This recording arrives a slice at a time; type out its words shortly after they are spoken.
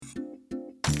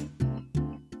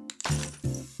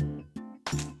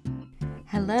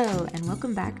Hello, and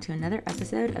welcome back to another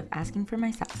episode of Asking for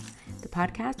Myself, the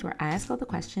podcast where I ask all the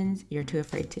questions you're too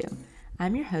afraid to.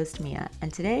 I'm your host, Mia,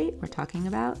 and today we're talking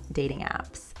about dating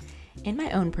apps. In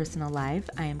my own personal life,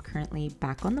 I am currently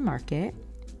back on the market,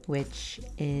 which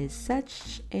is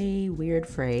such a weird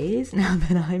phrase now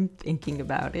that I'm thinking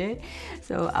about it.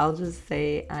 So I'll just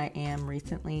say I am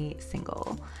recently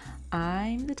single.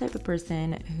 I'm the type of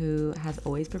person who has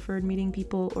always preferred meeting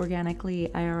people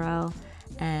organically IRL,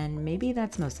 and maybe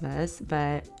that's most of us,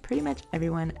 but pretty much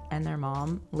everyone and their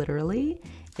mom, literally,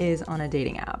 is on a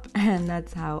dating app. And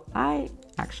that's how I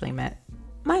actually met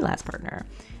my last partner.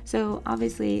 So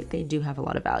obviously, they do have a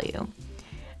lot of value.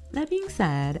 That being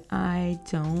said, I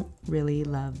don't really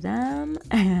love them,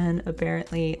 and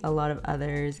apparently, a lot of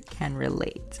others can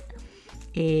relate.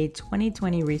 A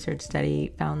 2020 research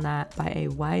study found that by a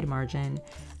wide margin,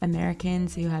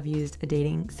 Americans who have used a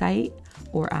dating site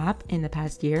or app in the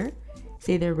past year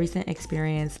say their recent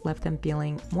experience left them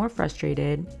feeling more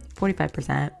frustrated,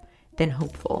 45%, than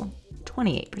hopeful,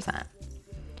 28%.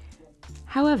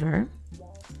 However,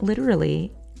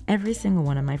 literally every single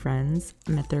one of my friends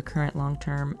met their current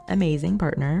long-term amazing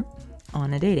partner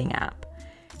on a dating app.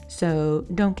 So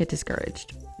don't get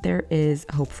discouraged. There is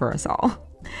hope for us all.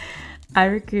 I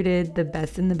recruited the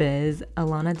best in the biz,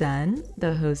 Alana Dunn,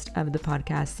 the host of the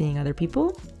podcast Seeing Other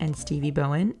People, and Stevie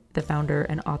Bowen, the founder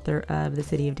and author of The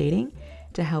City of Dating,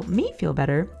 to help me feel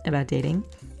better about dating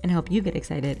and help you get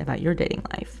excited about your dating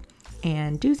life.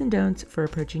 And do's and don'ts for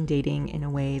approaching dating in a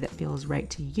way that feels right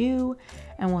to you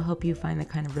and will help you find the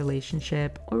kind of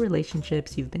relationship or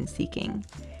relationships you've been seeking.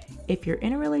 If you're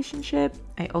in a relationship,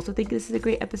 I also think this is a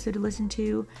great episode to listen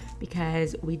to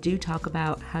because we do talk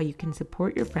about how you can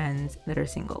support your friends that are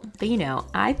single. But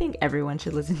I think everyone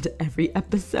should listen to every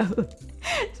episode.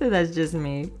 So that's just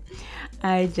me.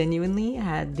 I genuinely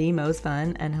had the most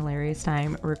fun and hilarious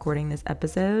time recording this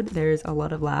episode. There's a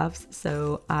lot of laughs,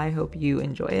 so I hope you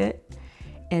enjoy it.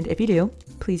 And if you do,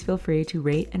 please feel free to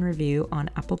rate and review on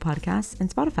Apple Podcasts and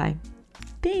Spotify.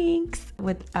 Thanks!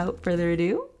 Without further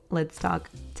ado, let's talk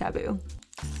taboo.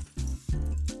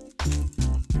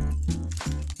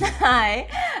 Hi.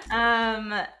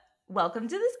 Welcome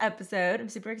to this episode. I'm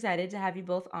super excited to have you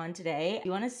both on today.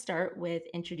 You want to start with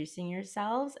introducing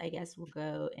yourselves? I guess we'll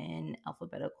go in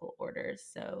alphabetical order.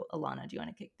 So, Alana, do you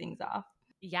want to kick things off?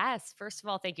 Yes. First of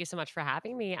all, thank you so much for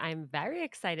having me. I'm very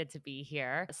excited to be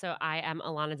here. So, I am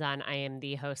Alana Dunn. I am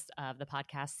the host of the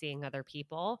podcast Seeing Other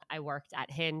People. I worked at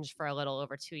Hinge for a little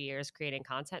over 2 years creating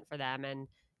content for them. And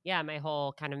yeah, my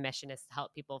whole kind of mission is to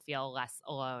help people feel less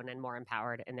alone and more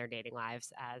empowered in their dating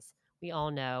lives. As we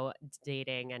all know,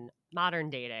 dating and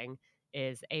modern dating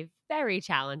is a very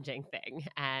challenging thing.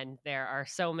 And there are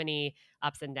so many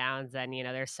ups and downs. And,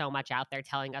 there's so much out there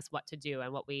telling us what to do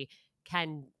and what we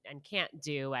can and can't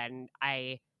do. And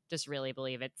I just really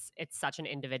believe it's such an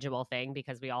individual thing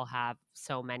because we all have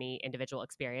so many individual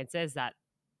experiences that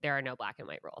there are no black and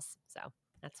white rules. So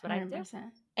that's what I do. 100%.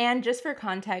 And just for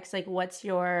context, what's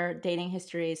your dating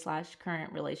history /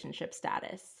 current relationship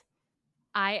status?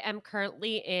 I am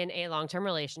currently in a long-term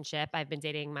relationship. I've been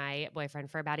dating my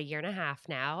boyfriend for about a year and a half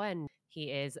now, and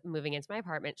he is moving into my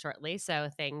apartment shortly. So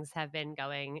things have been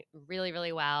going really,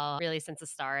 really well, really since the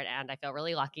start. And I feel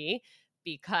really lucky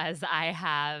because I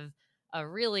have a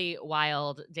really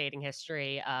wild dating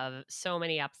history of so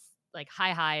many ups, like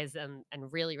high highs and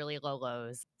really, really low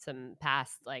lows, some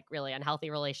past like really unhealthy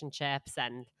relationships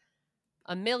and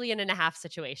a million and a half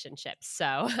situationships. So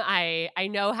I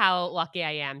know how lucky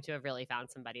I am to have really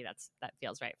found somebody that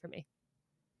feels right for me.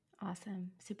 Awesome.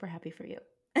 Super happy for you.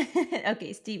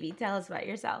 Okay, Stevie, tell us about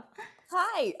yourself.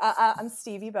 Hi, I'm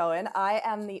Stevie Bowen. I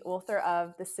am the author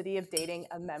of The City of Dating,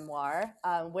 a memoir,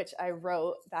 which I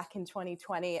wrote back in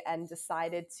 2020 and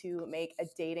decided to make a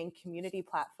dating community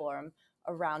platform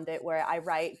around it where I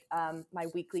write my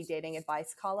weekly dating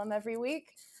advice column every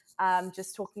week,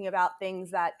 just talking about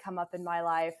things that come up in my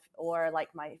life or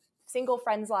like my single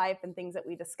friend's life and things that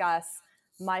we discuss.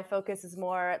 My focus is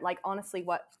more like, honestly,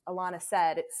 what Alana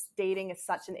said, it's dating is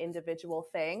such an individual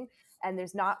thing. And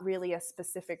there's not really a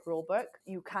specific rule book.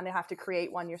 You kind of have to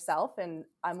create one yourself. And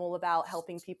I'm all about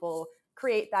helping people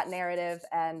create that narrative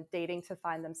and dating to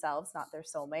find themselves, not their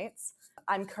soulmates.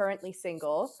 I'm currently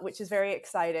single, which is very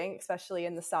exciting, especially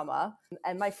in the summer.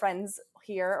 And my friends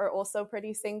here are also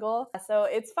pretty single. So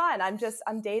it's fun.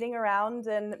 I'm dating around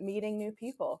and meeting new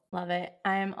people. Love it.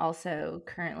 I'm also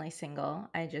currently single.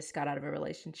 I just got out of a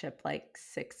relationship like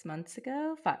 6 months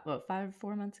ago,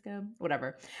 4 months ago,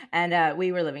 whatever. And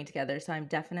we were living together. So I'm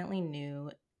definitely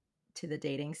new to the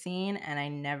dating scene and I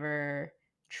never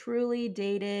truly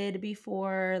dated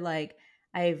before. Like,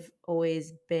 I've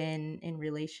always been in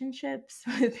relationships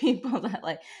with people that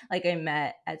like I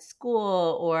met at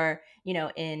school or,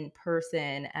 in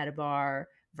person at a bar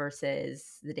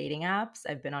versus the dating apps.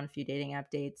 I've been on a few dating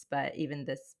app dates, but even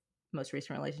this most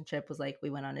recent relationship was like we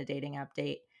went on a dating app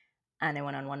date and I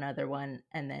went on one other one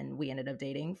and then we ended up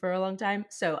dating for a long time.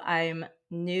 So I'm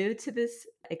new to this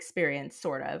experience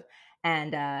sort of.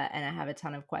 And I have a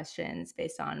ton of questions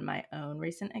based on my own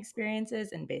recent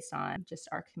experiences and based on just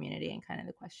our community and kind of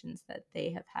the questions that they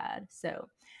have had. So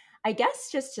I guess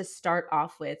just to start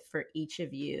off with for each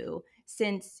of you,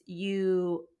 since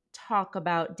you talk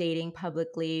about dating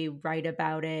publicly, write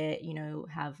about it,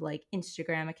 have like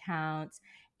Instagram accounts,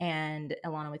 and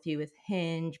Alana with you with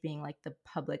Hinge being like the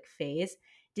public face,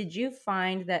 did you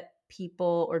find that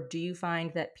people, or do you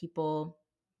find that people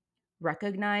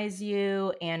recognize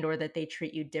you and or that they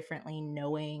treat you differently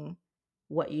knowing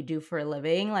what you do for a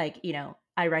living? Like,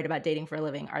 I write about dating for a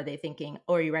living. Are they thinking,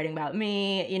 oh, are you writing about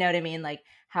me? You know what I mean? Like,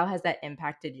 how has that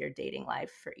impacted your dating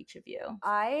life for each of you?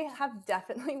 I have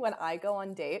definitely, when I go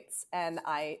on dates and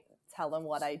I tell them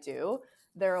what I do,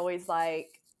 they're always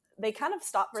like, they kind of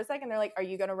stop for a second. They're like, "Are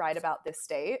you going to write about this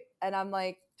date?" And I'm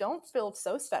like, "Don't feel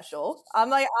so special." I'm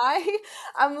like, I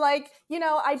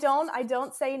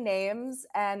don't say names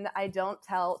and I don't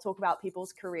talk about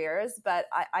people's careers, but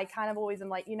I kind of always am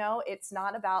like, it's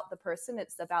not about the person,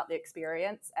 it's about the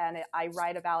experience. And I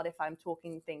write about if I'm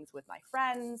talking things with my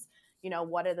friends,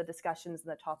 what are the discussions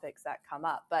and the topics that come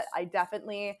up. But I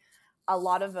definitely, a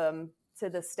lot of them to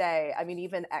this day, I mean,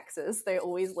 even exes, they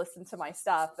always listen to my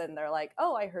stuff and they're like,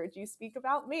 "Oh, I heard you speak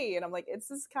about me." And I'm like, it's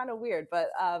just kind of weird. But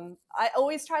I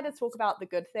always try to talk about the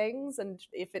good things. And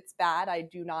if it's bad, I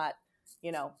do not,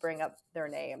 bring up their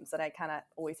names. And I kind of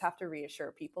always have to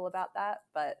reassure people about that.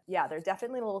 But yeah, they're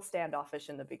definitely a little standoffish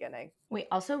in the beginning. Wait,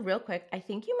 also real quick, I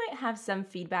think you might have some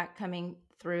feedback coming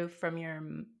through from your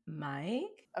mic.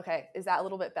 Okay, is that a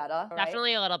little bit better? All right.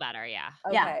 Definitely a little better. Yeah.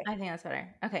 Yeah, Okay. I think that's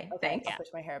better. Okay, Okay, thanks. I'll push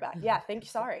my hair back. Yeah, thank you.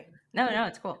 Sorry. No,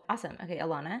 it's cool. Awesome. Okay,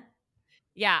 Alana.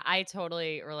 Yeah, I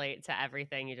totally relate to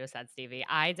everything you just said, Stevie.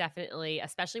 I definitely,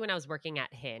 especially when I was working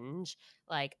at Hinge,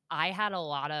 like I had a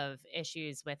lot of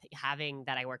issues with having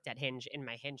that I worked at Hinge in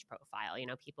my Hinge profile.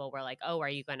 People were like, "Oh, are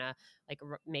you gonna like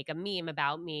make a meme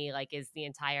about me? Like, is the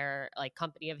entire like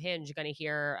company of Hinge gonna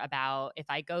hear about if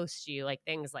I ghost you?" Like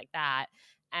things like that.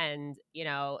 And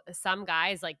some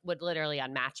guys like would literally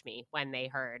unmatch me when they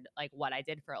heard like what I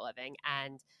did for a living.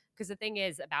 And because the thing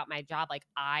is about my job, like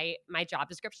my job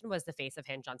description was the face of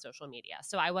Hinge on social media.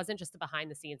 So I wasn't just a behind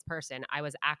the scenes person. I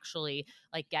was actually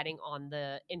like getting on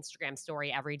the Instagram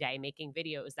story every day, making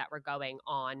videos that were going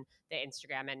on the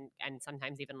Instagram and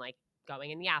sometimes even like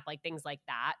going in the app, like things like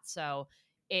that. So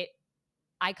it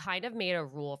I kind of made a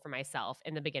rule for myself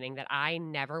in the beginning that I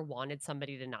never wanted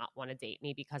somebody to not want to date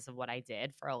me because of what I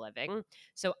did for a living.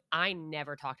 So I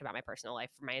never talked about my personal life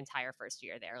for my entire first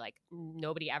year there. Like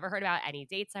nobody ever heard about any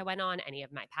dates I went on, any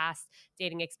of my past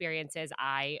dating experiences.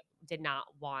 I did not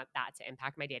want that to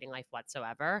impact my dating life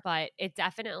whatsoever. But it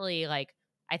definitely like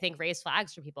I think raised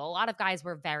flags for people. A lot of guys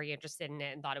were very interested in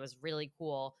it and thought it was really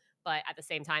cool. But at the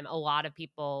same time, a lot of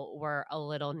people were a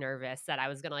little nervous that I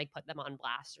was going to like put them on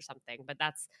blast or something. But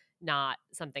that's not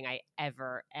something I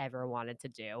ever wanted to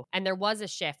do. And there was a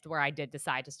shift where I did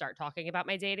decide to start talking about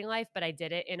my dating life, but I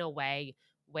did it in a way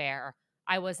where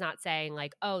I was not saying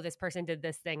like, "Oh, this person did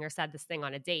this thing or said this thing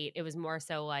on a date." It was more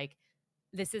so like,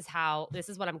 this is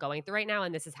what I'm going through right now.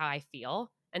 And this is how I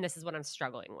feel. And this is what I'm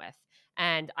struggling with.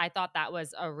 And I thought that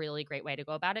was a really great way to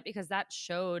go about it because that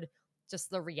showed just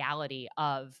the reality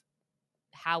of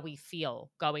how we feel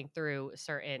going through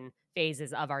certain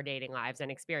phases of our dating lives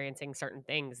and experiencing certain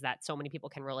things that so many people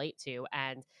can relate to.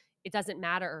 And it doesn't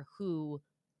matter who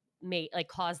may like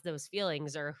cause those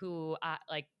feelings or who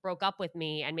like broke up with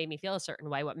me and made me feel a certain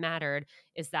way. What mattered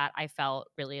is that I felt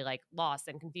really like lost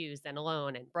and confused and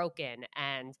alone and broken.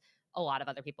 And a lot of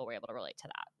other people were able to relate to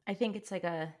that. I think it's like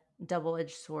a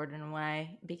double-edged sword in a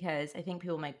way because I think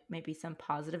people make maybe some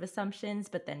positive assumptions,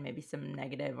 but then maybe some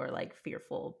negative or like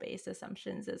fearful based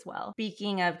assumptions as well.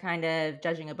 Speaking of kind of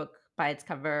judging a book by its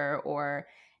cover or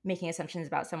making assumptions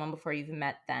about someone before you've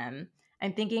met them,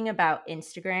 I'm thinking about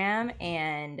Instagram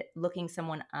and looking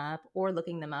someone up or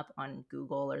looking them up on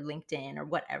Google or LinkedIn or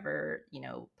whatever,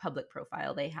 public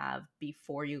profile they have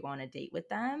before you go on a date with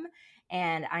them.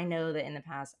 And I know that in the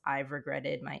past, I've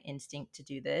regretted my instinct to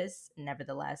do this.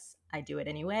 Nevertheless, I do it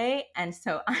anyway. And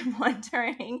so I'm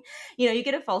wondering, you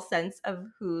get a false sense of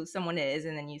who someone is,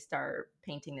 and then you start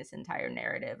painting this entire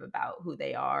narrative about who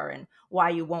they are and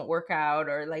why you won't work out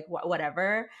or like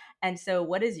whatever. And so,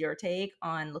 what is your take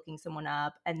on looking someone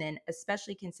up? And then,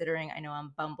 especially considering I know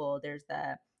on Bumble, there's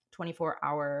the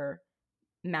 24-hour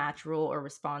match rule or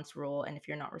response rule. And if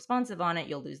you're not responsive on it,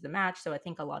 you'll lose the match. So I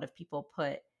think a lot of people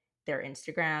put their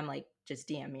Instagram, like just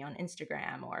DM me on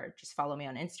Instagram or just follow me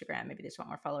on Instagram. Maybe they just want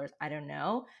more followers. I don't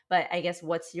know. But I guess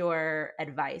what's your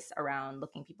advice around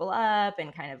looking people up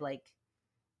and kind of like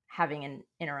having an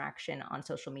interaction on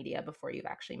social media before you've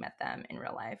actually met them in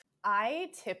real life?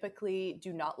 I typically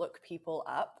do not look people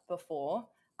up before.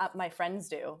 My friends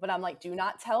do, but I'm like, do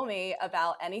not tell me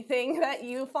about anything that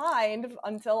you find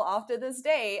until after this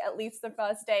date, at least the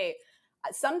first date.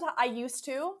 Sometimes I used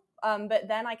to, but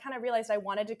then I kind of realized I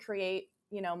wanted to create,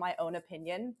 my own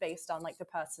opinion based on like the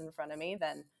person in front of me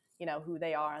than, who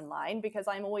they are online, because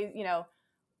I'm always,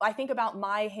 I think about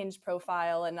my Hinge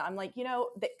profile and I'm like,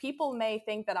 that people may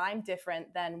think that I'm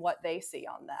different than what they see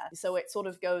on there. So it sort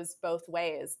of goes both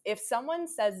ways. If someone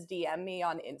says DM me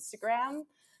on Instagram,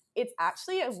 it's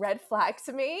actually a red flag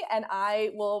to me and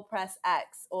I will press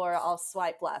X or I'll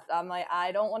swipe left. I'm like,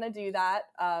 I don't want to do that.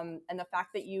 And the fact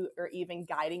that you are even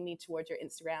guiding me towards your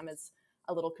Instagram is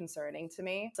a little concerning to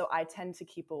me. So I tend to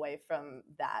keep away from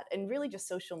that and really just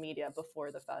social media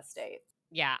before the first date.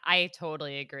 Yeah, I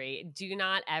totally agree. Do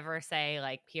not ever say,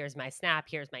 like, here's my Snap,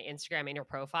 here's my Instagram in your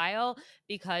profile,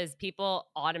 because people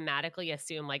automatically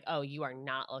assume, like, oh, you are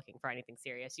not looking for anything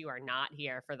serious. You are not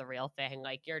here for the real thing.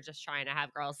 Like, you're just trying to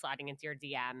have girls sliding into your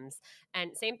DMs.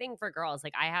 And same thing for girls.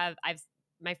 Like,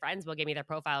 my friends will give me their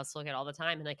profiles to look at all the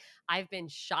time. And like, I've been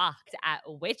shocked at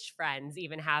which friends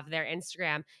even have their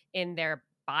Instagram in their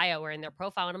bio or in their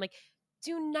profile. And I'm like,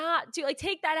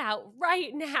 take that out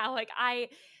right now.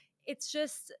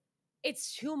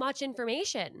 It's too much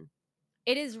information.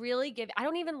 It is really I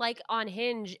don't even like on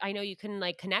Hinge. I know you can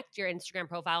like connect your Instagram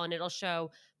profile and it'll show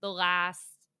the last,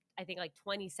 I think like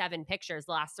 27 pictures,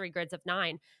 the last 3 grids of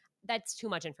 9. That's too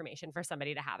much information for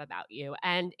somebody to have about you.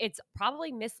 And it's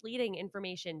probably misleading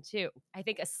information too. I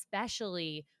think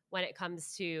especially when it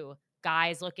comes to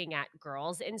guys looking at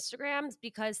girls' Instagrams,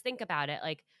 because think about it,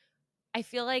 like I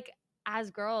feel like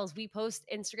as girls, we post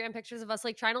Instagram pictures of us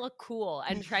like trying to look cool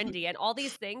and trendy and all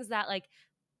these things that like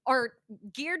are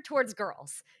geared towards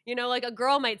girls. Like a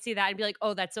girl might see that and be like,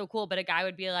 "Oh, that's so cool," but a guy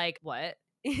would be like, "What?"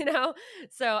 You know?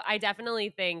 So I definitely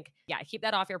think, yeah, keep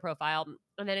that off your profile.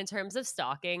 And then in terms of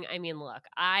stalking, I mean, look,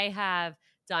 I have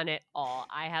done it all.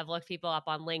 I have looked people up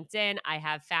on LinkedIn. I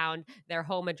have found their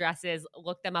home addresses,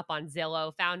 looked them up on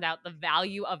Zillow, found out the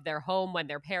value of their home when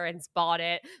their parents bought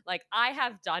it. Like I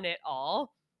have done it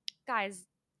all. Guys,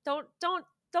 don't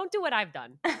do what I've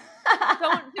done.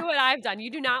 Don't do what I've done.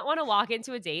 You do not want to walk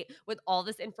into a date with all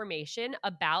this information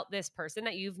about this person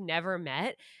that you've never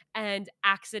met and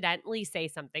accidentally say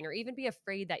something, or even be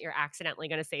afraid that you're accidentally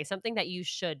going to say something that you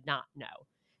should not know,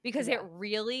 because it Yeah.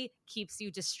 really keeps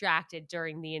you distracted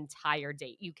during the entire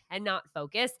date. You cannot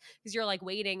focus because you're like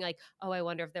waiting, like, oh, I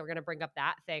wonder if they were going to bring up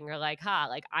that thing, or like,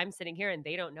 like I'm sitting here and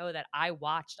they don't know that I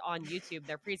watched on YouTube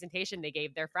their presentation they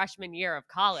gave their freshman year of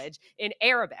college in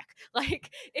Arabic.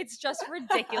 Like, it's just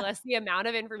ridiculous the amount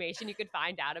of information you could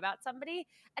find out about somebody.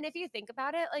 And if you think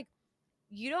about it, like,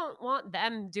 you don't want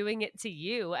them doing it to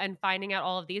you and finding out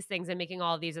all of these things and making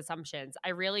all of these assumptions. I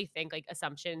really think like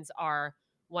assumptions are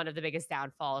one of the biggest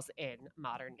downfalls in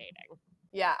modern dating.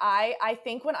 Yeah, I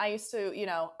think when I used to,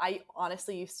 I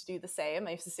honestly used to do the same.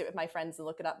 I used to sit with my friends and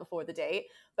look it up before the date,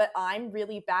 but I'm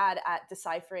really bad at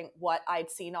deciphering what I'd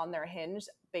seen on their Hinge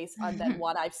based on then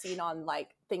what I've seen on like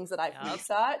things that I've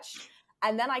researched.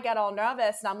 And then I get all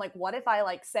nervous and I'm like, what if I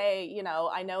like say,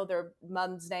 I know their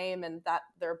mom's name and that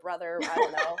their brother, I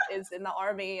don't know, is in the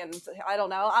army and I don't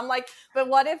know. I'm like, but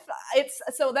what if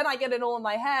so then I get it all in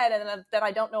my head and then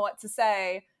I don't know what to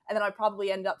say. And then I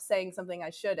probably end up saying something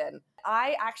I shouldn't.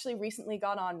 I actually recently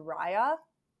got on Raya,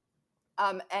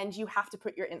 and you have to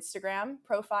put your Instagram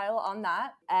profile on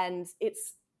that. And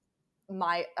it's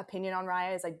my opinion on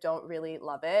Raya is I don't really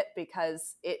love it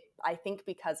because I think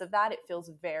because of that, it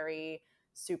feels very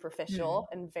superficial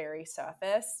and very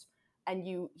surface. And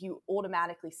you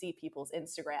automatically see people's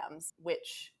Instagrams,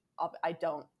 which I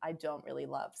don't really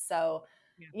love. So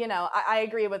I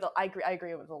agree with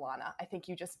Alana. I think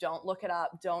you just don't look it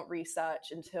up, don't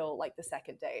research until like the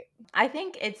second date. I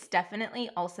think it's definitely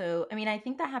also, I mean, I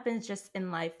think that happens just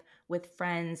in life with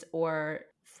friends or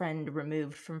friend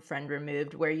removed from friend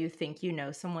removed, where you think you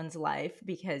know someone's life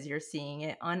because you're seeing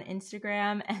it on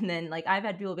Instagram. And then like I've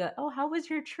had people be like, oh, how was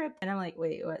your trip? And I'm like,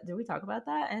 wait, what? Did we talk about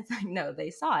that? And it's like, no, they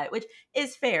saw it, which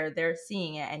is fair. They're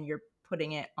seeing it and you're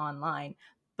putting it online.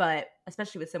 But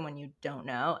especially with someone you don't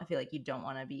know, I feel like you don't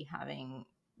want to be having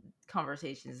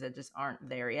conversations that just aren't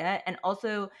there yet. And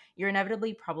also, you're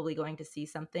inevitably probably going to see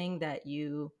something that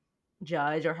you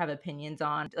judge or have opinions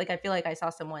on. Like, I feel like I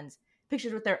saw someone's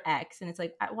pictures with their ex, and it's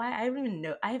like, why? I don't even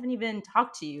know. I haven't even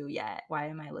talked to you yet. Why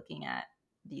am I looking at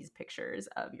these pictures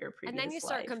of your And then you previous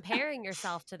start life? comparing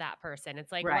yourself to that person.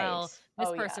 It's like, Right. well, this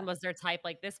Oh yeah. person was their type.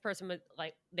 Like this person was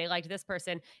like, they liked this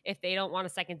person. If they don't want a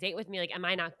second date with me, like, am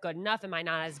I not good enough? Am I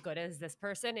not as good as this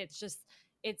person? It's just,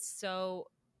 it's so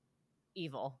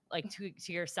evil, like to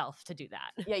yourself to do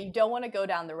that. Yeah, you don't want to go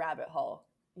down the rabbit hole.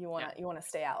 Yeah. You want to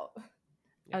stay out.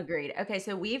 Yeah. Agreed. Okay,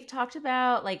 so we've talked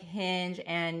about like Hinge,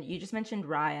 and you just mentioned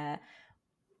Raya.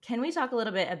 Can we talk a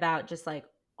little bit about just like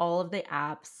all of the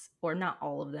apps, or not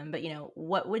all of them, but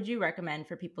what would you recommend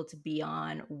for people to be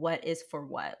on? What is for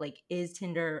what? Like, is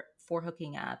Tinder for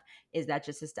hooking up? Is that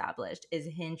just established? Is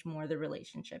Hinge more the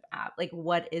relationship app? Like,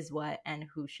 what is what, and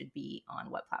who should be on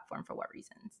what platform for what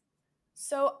reasons?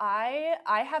 So I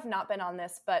have not been on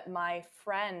this, but my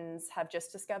friends have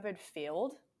just discovered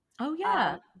Field, Oh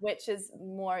yeah. which is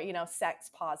more, sex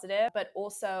positive, but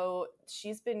also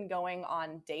she's been going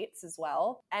on dates as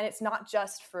well. And it's not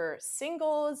just for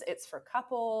singles, it's for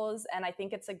couples. And I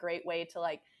think it's a great way to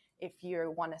like, if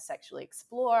you want to sexually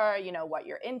explore, what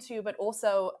you're into, but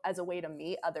also as a way to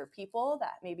meet other people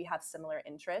that maybe have similar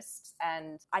interests.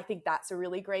 And I think that's a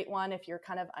really great one if you're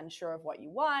kind of unsure of what you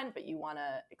want, but you want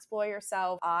to explore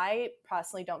yourself. I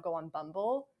personally don't go on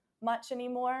Bumble much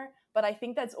anymore, but I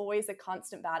think that's always a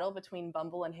constant battle between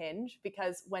Bumble and Hinge,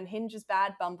 because when Hinge is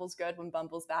bad, Bumble's good. When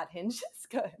Bumble's bad, Hinge is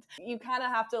good. You kind of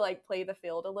have to like play the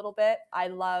field a little bit. I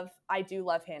do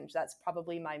love Hinge. That's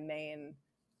probably my main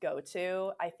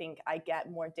go-to. I think I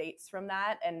get more dates from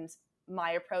that. And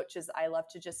my approach is I love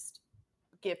to just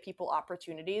give people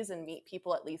opportunities and meet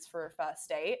people at least for a first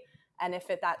date. And if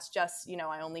that's just,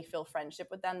 I only feel friendship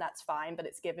with them, that's fine. But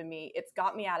it's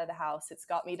got me out of the house. It's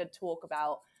got me to talk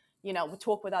about,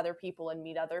 talk with other people and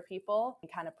meet other people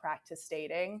and kind of practice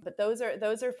dating. But those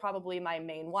are probably my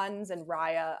main ones. And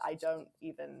Raya, I don't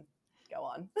even go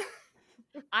on.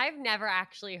 I've never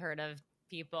actually heard of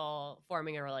people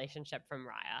forming a relationship from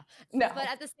Raya. No. But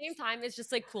at the same time, it's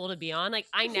just like cool to be on. Like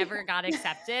I never got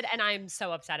accepted, and I'm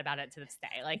so upset about it to this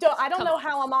day. Like I don't come know on.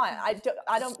 how I'm on.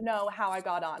 I don't know how I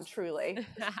got on, truly.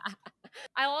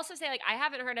 I'll also say, like, I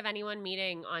haven't heard of anyone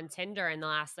meeting on Tinder in the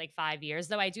last like 5 years,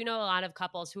 though I do know a lot of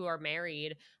couples who are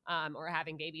married or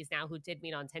having babies now who did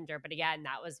meet on Tinder. But again,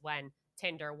 that was when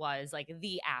Tinder was like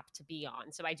the app to be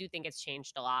on. So I do think it's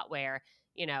changed a lot where,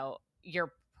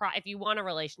 if you want a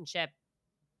relationship,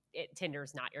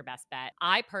 Tinder's not your best bet.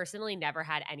 I personally never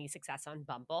had any success on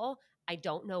Bumble. I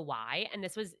don't know why. And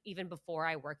this was even before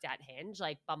I worked at Hinge.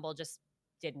 Like Bumble just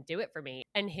didn't do it for me.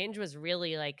 And Hinge was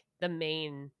really like the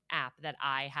main app that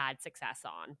I had success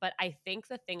on. But I think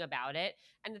the thing about it,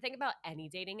 and the thing about any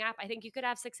dating app, I think you could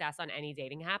have success on any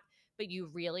dating app, but you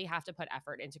really have to put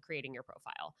effort into creating your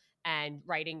profile and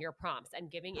writing your prompts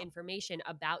and giving information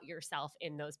about yourself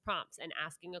in those prompts and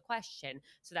asking a question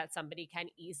so that somebody can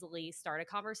easily start a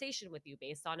conversation with you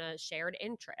based on a shared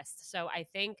interest. So I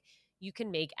think you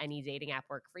can make any dating app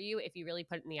work for you if you really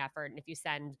put in the effort and if you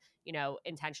send,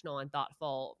 intentional and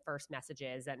thoughtful first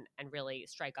messages and really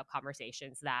strike up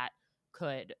conversations that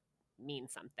could mean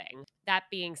something. That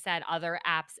being said, other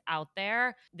apps out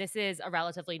there, this is a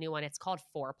relatively new one. It's called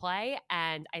Foreplay.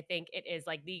 And I think it is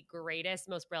like the greatest,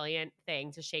 most brilliant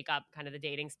thing to shake up kind of the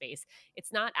dating space.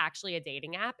 It's not actually a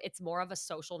dating app, it's more of a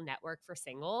social network for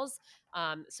singles.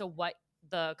 So, what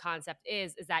the concept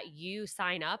is that you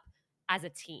sign up as a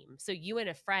team. So you and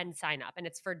a friend sign up and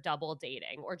it's for double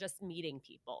dating or just meeting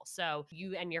people. So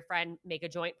you and your friend make a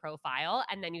joint profile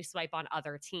and then you swipe on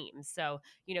other teams. So,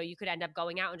 you could end up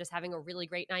going out and just having a really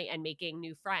great night and making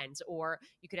new friends, or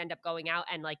you could end up going out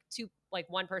and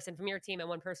one person from your team and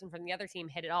one person from the other team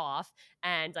hit it off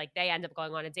and like they end up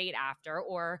going on a date after,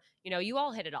 or, you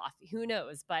all hit it off. Who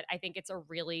knows? But I think it's a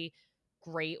really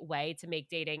great way to make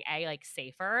dating like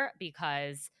safer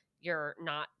because you're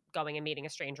not going and meeting a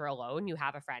stranger alone. You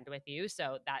have a friend with you.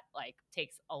 So that like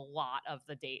takes a lot of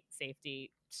the date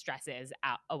safety stresses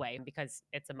away because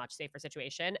it's a much safer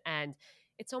situation. And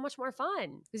it's so much more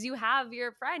fun because you have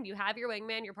your friend, you have your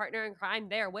wingman, your partner in crime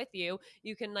there with you.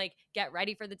 You can like get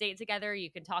ready for the date together. You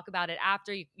can talk about it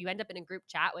after. You end up in a group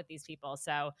chat with these people.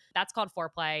 So that's called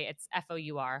Foreplay. It's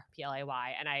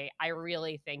Fourplay. And I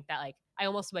really think that like, I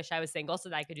almost wish I was single so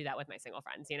that I could do that with my single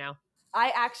friends,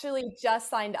 I actually just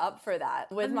signed up for that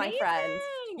with my friend. Amazing.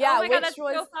 Yeah, Oh my God, which that's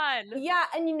was so fun. yeah,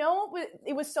 and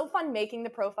it was so fun making the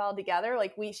profile together.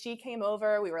 Like she came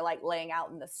over, we were like laying out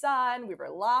in the sun, we were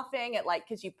laughing at like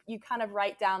because you kind of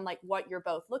write down like what you're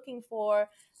both looking for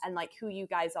and like who you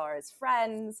guys are as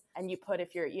friends, and you put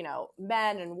if you're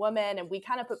men and women, and we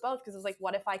kind of put both because it was like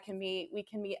what if we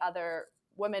can meet other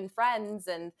women friends,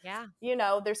 and Yeah.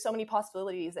 there's so many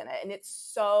possibilities in it, and it's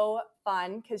so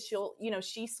fun because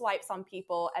she swipes on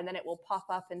people and then it will pop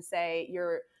up and say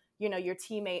your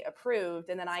teammate approved,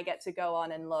 and then I get to go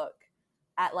on and look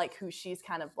at like who she's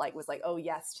kind of like was like, oh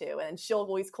yes to, and she'll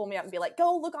always call me up and be like,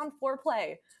 go look on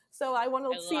Foreplay, so I want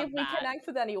I to see love if we that. connect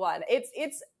with anyone.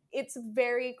 It's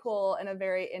very cool in a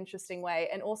very interesting way,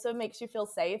 and also makes you feel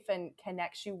safe and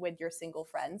connects you with your single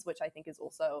friends, which I think is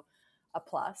also a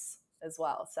plus as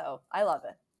well. So I love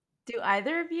it. Do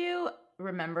either of you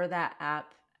remember that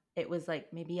app? It was like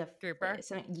maybe a Grouper.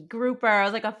 grouper. It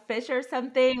was like a fish or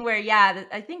something where, yeah,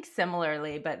 I think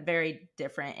similarly, but very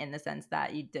different in the sense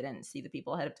that you didn't see the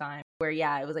people ahead of time. Where,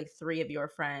 yeah, it was like three of your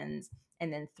friends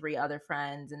and then three other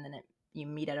friends. And then you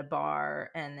meet at a bar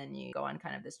and then you go on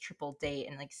kind of this triple date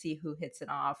and like see who hits it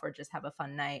off or just have a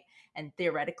fun night. And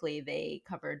theoretically, they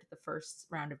covered the first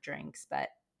round of drinks, but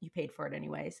you paid for it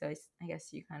anyway, so I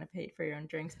guess you kind of paid for your own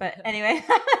drinks. But anyway,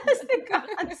 that's the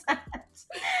concept.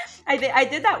 I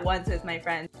did that once with my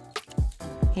friends.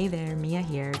 Hey there, Mia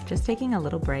here, just taking a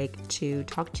little break to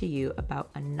talk to you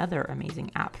about another amazing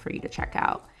app for you to check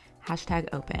out,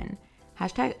 #Open.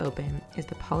 #Open is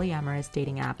the polyamorous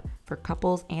dating app for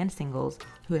couples and singles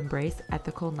who embrace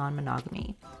ethical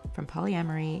non-monogamy, from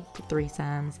polyamory to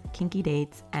threesomes, kinky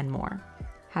dates, and more.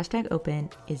 #Open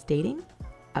is dating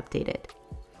updated.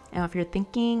 Now, if you're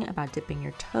thinking about dipping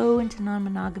your toe into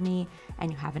non-monogamy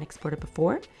and you haven't explored it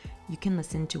before, you can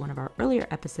listen to one of our earlier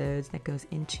episodes that goes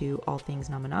into all things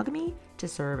non-monogamy to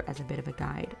serve as a bit of a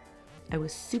guide. I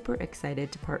was super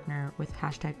excited to partner with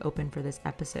 #Open for this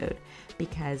episode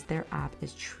because their app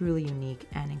is truly unique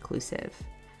and inclusive.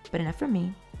 But enough from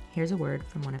me, here's a word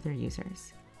from one of their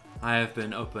users. I have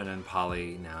been open and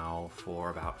poly now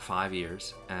for about 5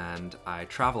 years, and I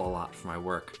travel a lot for my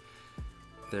work.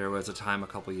 There was a time a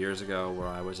couple years ago where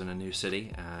I was in a new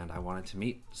city and I wanted to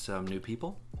meet some new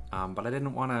people, but I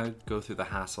didn't want to go through the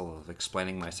hassle of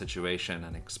explaining my situation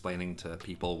and explaining to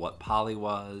people what poly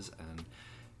was and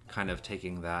kind of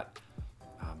taking that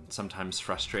sometimes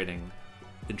frustrating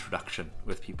introduction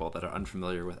with people that are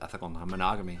unfamiliar with ethical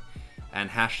non-monogamy. And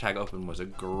 #Open was a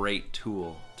great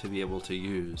tool to be able to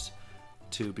use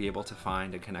to be able to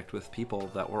find and connect with people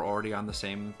that were already on the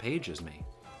same page as me.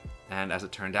 And as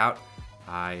it turned out,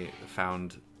 I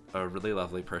found a really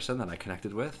lovely person that I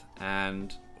connected with,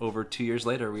 and over 2 years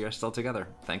later, we are still together,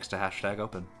 thanks to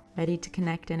 #Open. Ready to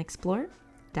connect and explore?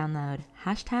 Download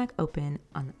 #Open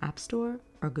on the App Store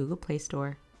or Google Play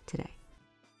Store today.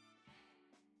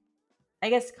 I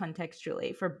guess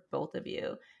contextually, for both of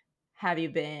you, have you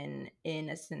been in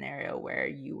a scenario where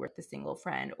you were the single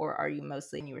friend, or are you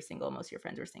mostly, when you were single, most of your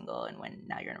friends were single, and when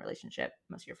now you're in a relationship,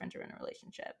 most of your friends are in a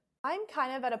relationship? I'm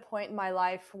kind of at a point in my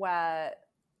life where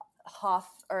half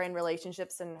are in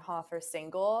relationships and half are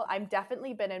single. I've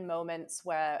definitely been in moments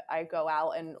where I go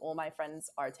out and all my friends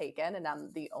are taken and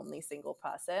I'm the only single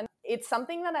person. It's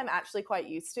something that I'm actually quite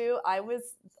used to. I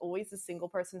was always a single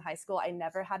person in high school. I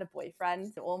never had a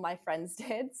boyfriend. All my friends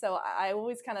did. So I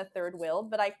always kind of third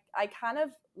wheeled, but I kind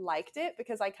of liked it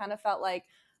because I kind of felt like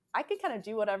I could kind of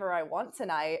do whatever I want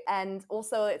tonight. And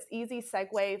also it's easy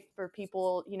segue for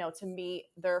people, to meet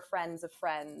their friends of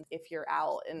friends if you're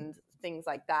out and things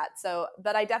like that. So,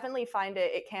 but I definitely find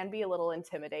it can be a little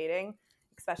intimidating,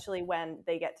 especially when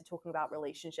they get to talking about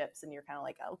relationships and you're kind of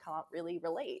like, oh, can't really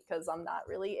relate because I'm not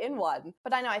really in one.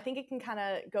 But I think it can kind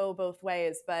of go both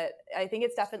ways, but I think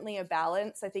it's definitely a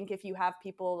balance. I think if you have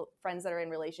friends that are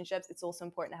in relationships, it's also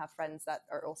important to have friends that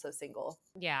are also single.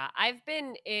 Yeah, I've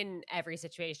been in every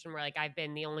situation where like I've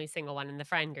been the only single one in the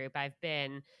friend group. I've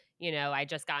been, I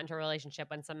just got into a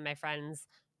relationship when some of my friends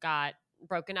got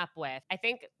broken up with. I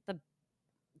think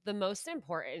the most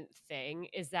important thing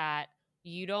is that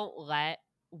you don't let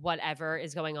whatever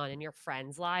is going on in your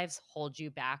friends' lives hold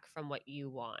you back from what you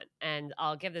want. And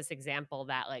I'll give this example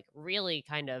that like really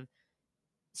kind of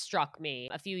struck me.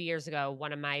 A few years ago,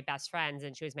 one of my best friends,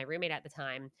 and she was my roommate at the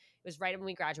time, it was right when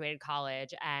we graduated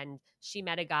college, and she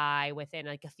met a guy within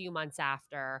like a few months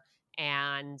after,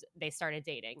 and they started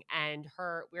dating. And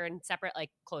we're in separate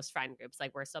like close friend groups,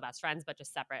 like we're still best friends but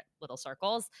just separate little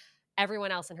circles.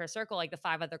 Everyone else in her circle, like the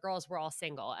 5 other girls, were all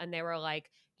single, and they were like,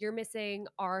 you're missing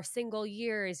our single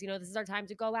years, this is our time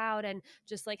to go out and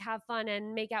just like have fun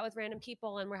and make out with random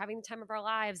people, and we're having the time of our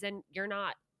lives, and you're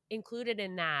not included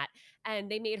in that. And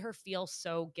they made her feel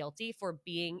so guilty for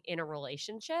being in a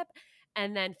relationship.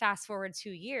 And then fast forward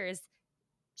 2 years,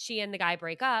 she and the guy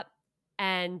break up,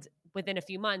 and within a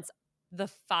few months the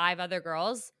 5 other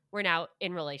girls were now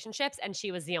in relationships and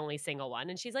she was the only single one.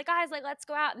 And she's like, guys, like, let's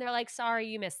go out. And they're like, sorry,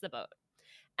 you missed the boat.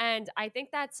 And I think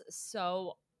that's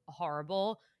so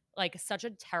horrible like such a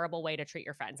terrible way to treat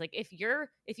your friends. Like if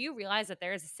you realize that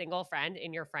there is a single friend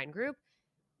in your friend group,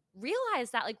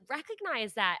 realize that, like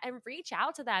recognize that and reach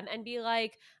out to them and be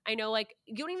like, I know, like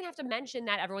you don't even have to mention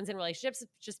that everyone's in relationships.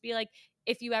 Just be like,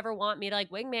 if you ever want me to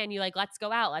like wingman you, like let's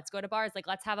go out, let's go to bars, like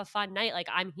let's have a fun night, like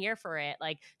I'm here for it.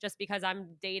 Like just because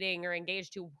I'm dating or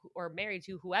engaged to or married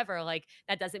to whoever, like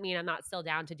that doesn't mean I'm not still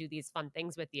down to do these fun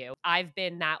things with you. I've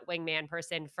been that wingman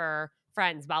person for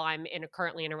friends while I'm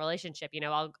currently in a relationship. You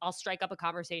know, I'll strike up a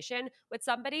conversation with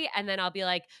somebody and then I'll be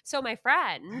like, so my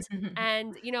friend,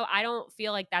 and, you know, I don't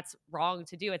feel like that's wrong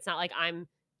to do. It's not like I'm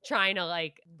trying to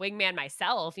like wingman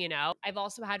myself, you know. I've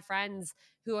also had friends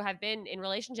who have been in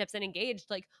relationships and engaged,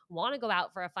 like want to go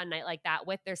out for a fun night like that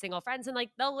with their single friends. And like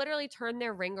they'll literally turn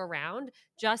their ring around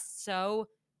just so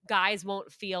guys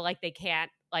won't feel like they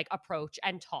can't like approach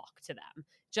and talk to them,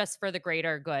 just for the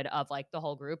greater good of like the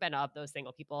whole group and of those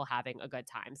single people having a good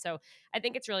time. So I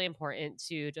think it's really important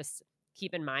to just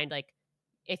keep in mind, like,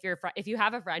 if you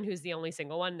have a friend who's the only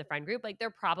single one in the friend group, like they're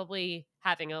probably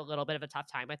having a little bit of a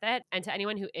tough time with it. And to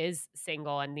anyone who is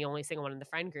single and the only single one in the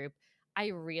friend group, I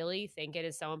really think it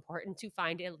is so important to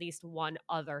find at least one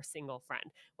other single friend,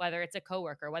 whether it's a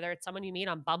coworker, whether it's someone you meet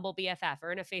on Bumble BFF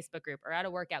or in a Facebook group or at a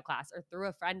workout class or through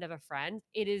a friend of a friend.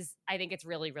 I think it's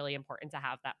really, really important to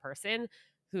have that person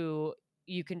who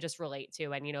you can just relate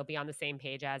to and, you know, be on the same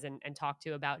page as and talk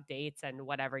to about dates and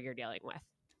whatever you're dealing with.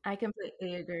 I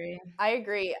completely agree. I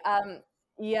agree.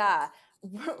 Yeah.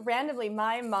 Randomly,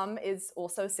 my mom is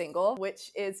also single,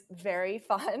 which is very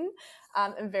fun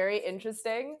and very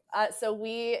interesting.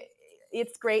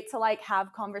 It's great to like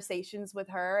have conversations with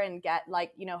her and get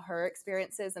like, you know, her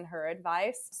experiences and her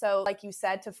advice. So like you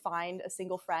said, to find a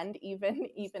single friend, even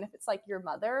if it's like your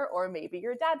mother or maybe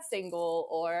your dad's single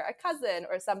or a cousin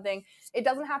or something, it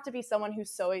doesn't have to be someone who's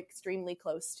so extremely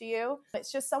close to you. It's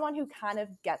just someone who kind of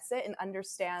gets it and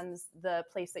understands the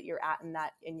place that you're at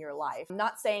in your life. I'm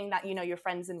not saying that, you know, your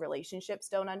friends in relationships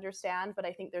don't understand, but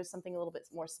I think there's something a little bit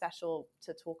more special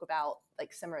to talk about,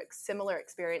 like similar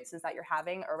experiences that you're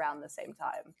having around the same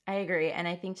time. I agree. And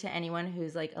I think to anyone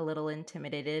who's like a little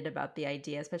intimidated about the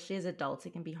idea, especially as adults,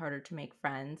 it can be harder to make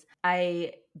friends.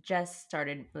 I just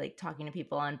started like talking to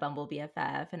people on Bumble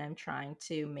BFF, and I'm trying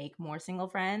to make more single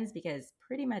friends because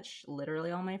pretty much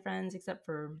literally all my friends, except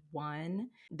for one,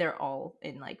 they're all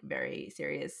in like very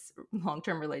serious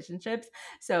long-term relationships.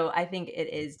 So I think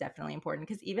it is definitely important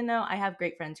because even though I have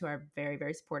great friends who are very,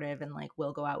 very supportive and like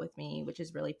will go out with me, which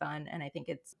is really fun. And I think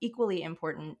it's equally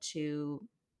important to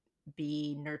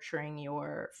be nurturing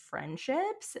your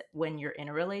friendships when you're in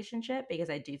a relationship, because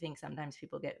I do think sometimes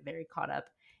people get very caught up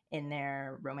in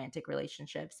their romantic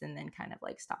relationships and then kind of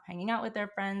like stop hanging out with their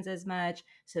friends as much.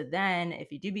 So then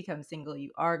if you do become single,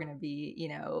 you are going to be, you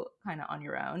know, kind of on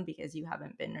your own because you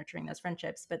haven't been nurturing those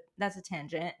friendships. But that's a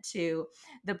tangent to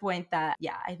the point that,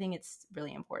 yeah, I think it's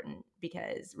really important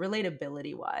because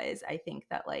relatability wise, I think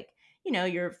that like, you know,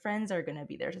 your friends are going to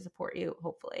be there to support you,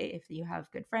 hopefully, if you have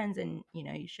good friends. And, you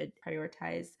know, you should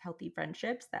prioritize healthy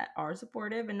friendships that are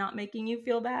supportive and not making you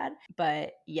feel bad.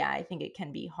 But yeah, I think it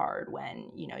can be hard when,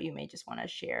 you know, you may just want to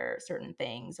share certain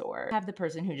things or have the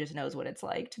person who just knows what it's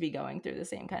like to be going through the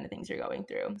same kind of things you're going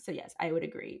through. So yes, I would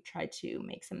agree. Try to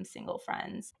make some single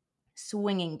friends.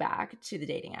 Swinging back to the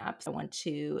dating apps, I want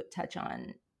to touch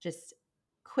on just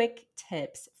quick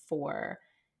tips for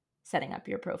setting up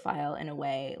your profile in a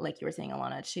way, like you were saying,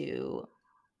 Alana, to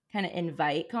kind of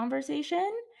invite conversation.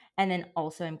 And then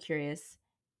also, I'm curious,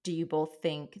 do you both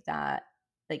think that,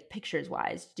 like pictures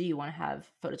wise, do you want to have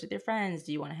photos with your friends?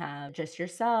 Do you want to have just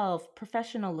yourself,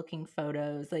 professional looking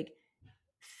photos, like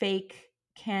fake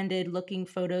candid looking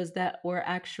photos that were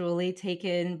actually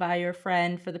taken by your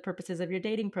friend for the purposes of your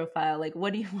dating profile? Like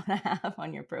what do you want to have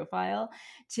on your profile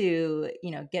to,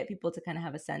 you know, get people to kind of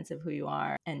have a sense of who you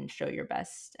are and show your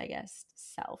best, I guess,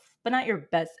 self, but not your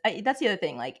best. That's the other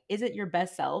thing, like is it your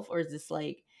best self or is this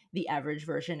like the average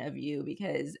version of you,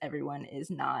 because everyone is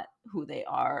not who they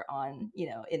are on, you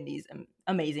know, in these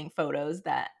amazing photos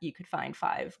that you could find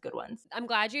 5 good ones. I'm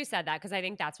glad you said that because I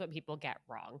think that's what people get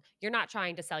wrong. You're not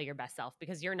trying to sell your best self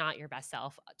because you're not your best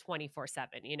self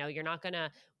 24/7. You know, you're not going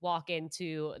to walk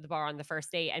into the bar on the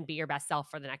first date and be your best self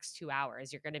for the next 2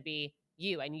 hours. You're going to be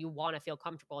you and you want to feel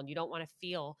comfortable and you don't want to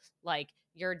feel like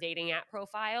your dating app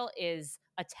profile is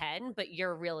a 10 but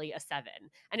you're really a 7.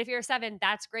 And if you're a 7,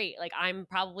 that's great. Like I'm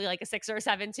probably like a 6 or a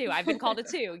 7 too. I've been called a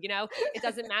 2, you know. It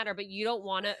doesn't matter, but you don't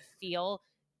want to feel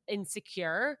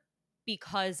insecure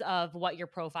because of what your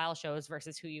profile shows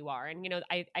versus who you are. And,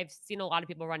 I've seen a lot of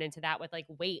people run into that with like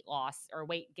weight loss or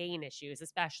weight gain issues,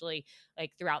 especially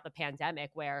like throughout the pandemic,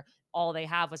 where all they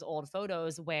have was old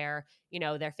photos where,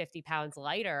 they're 50 pounds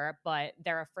lighter, but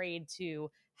they're afraid to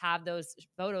have those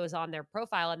photos on their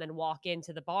profile and then walk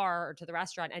into the bar or to the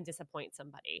restaurant and disappoint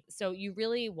somebody. So you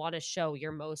really want to show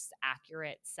your most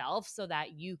accurate self so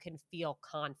that you can feel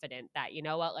confident that,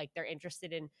 like they're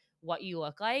interested in what you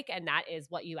look like, and that is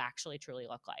what you actually truly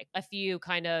look like. A few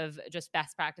kind of just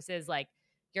best practices, like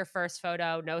your first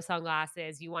photo, no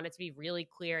sunglasses. You want it to be really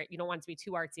clear. You don't want it to be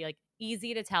too artsy, like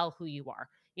easy to tell who you are.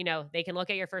 They can look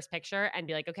at your first picture and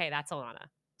be like, okay, that's Alana.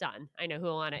 Done. I know who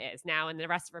Alana is now. And the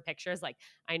rest of her pictures, like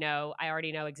I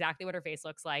already know exactly what her face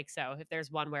looks like. So if there's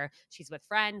one where she's with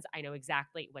friends, I know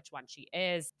exactly which one she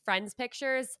is. Friends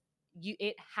pictures,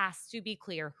 it has to be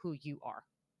clear who you are.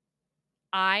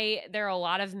 There are a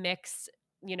lot of mixed,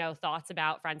 thoughts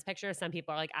about friends pictures. Some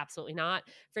people are like, absolutely not.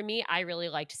 For me, I really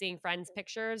liked seeing friends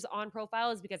pictures on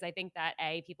profiles because I think that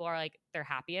people are like their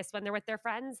happiest when they're with their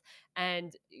friends,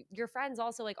 and your friends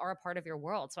also like are a part of your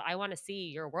world. So I want to see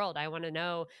your world. I want to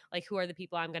know like who are the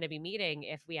people I'm going to be meeting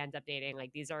if we end up dating.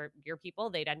 Like these are your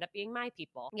people, they'd end up being my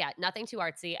people. Yeah, nothing too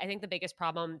artsy. I think the biggest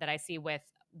problem that I see with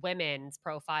women's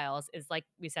profiles is, like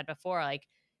we said before, like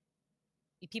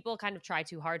people kind of try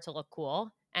too hard to look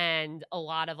cool, and a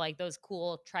lot of like those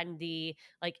cool trendy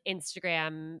like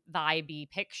Instagram vibey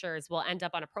pictures will end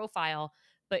up on a profile,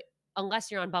 but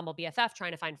unless you're on Bumble BFF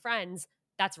trying to find friends,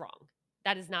 that's wrong.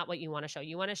 That is not what you want to show.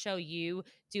 You want to show you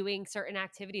doing certain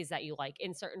activities that you like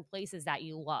in certain places that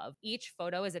you love. Each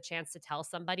photo is a chance to tell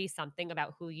somebody something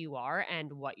about who you are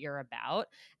and what you're about.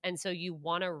 And so you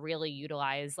want to really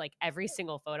utilize like every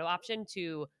single photo option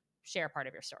to share part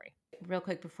of your story. Real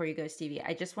quick before you go, Stevie,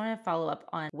 I just want to follow up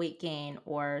on weight gain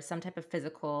or some type of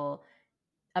physical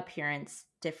appearance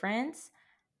difference.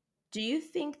 Do you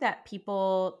think that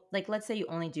people, like, let's say you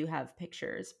only do have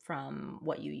pictures from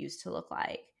what you used to look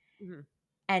like, Mm-hmm.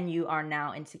 and you are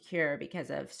now insecure because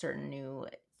of certain new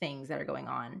things that are going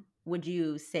on, would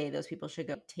you say those people should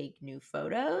go take new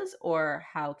photos, or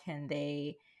how can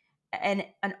they, and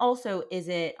also, is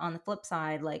it on the flip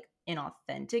side like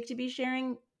inauthentic to be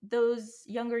sharing those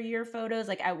younger year photos?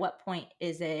 Like at what point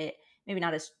is it maybe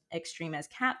not as extreme as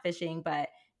catfishing, but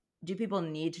do people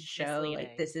need to show like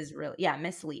Misleading. this is really, yeah,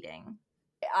 misleading?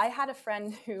 I had a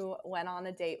friend who went on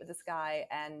a date with this guy,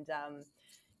 and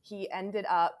he ended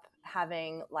up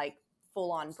having like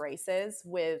full on braces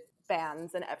with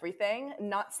bands and everything.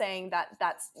 Not saying that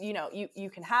that's, you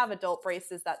can have adult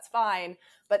braces, that's fine,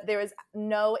 but there was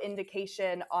no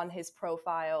indication on his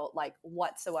profile like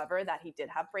whatsoever that he did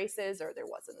have braces, or there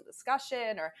wasn't a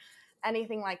discussion or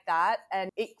anything like that.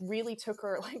 And it really took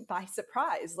her like by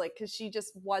surprise, like, because she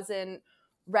just wasn't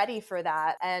ready for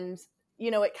that. And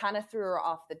it kind of threw her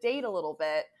off the date a little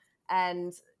bit.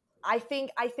 And I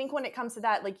think when it comes to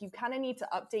that, like, you kind of need to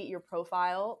update your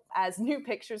profile as new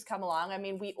pictures come along. I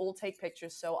mean, we all take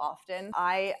pictures so often.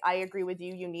 I agree with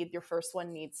you. Your first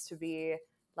one needs to be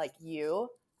like you,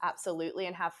 absolutely,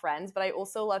 and have friends. But I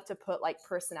also love to put like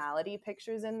personality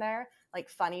pictures in there, like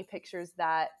funny pictures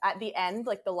that at the end,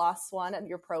 like the last one of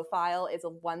your profile is a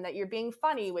one that you're being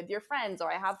funny with your friends,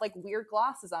 or I have like weird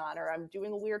glasses on, or I'm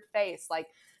doing a weird face, like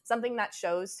something that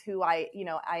shows who I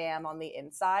am on the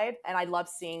inside. And I love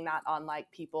seeing that on like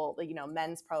people,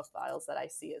 men's profiles that I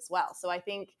see as well. So I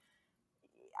think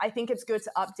it's good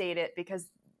to update it because,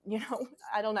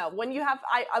 I don't know, when you have,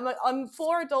 I'm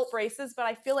for adult braces, but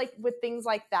I feel like with things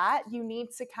like that, you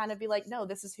need to kind of be like, no,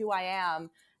 this is who I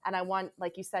am. And I want,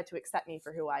 like you said, to accept me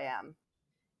for who I am.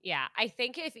 Yeah, I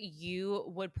think if you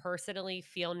would personally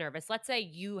feel nervous, let's say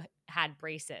you had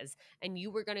braces and you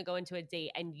were going to go into a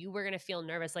date and you were going to feel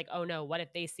nervous, like, oh no, what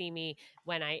if they see me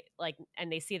when I like,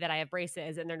 and they see that I have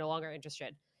braces and they're no longer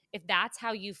interested? If that's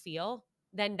how you feel,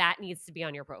 then that needs to be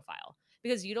on your profile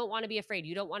because you don't want to be afraid.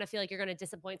 You don't want to feel like you're going to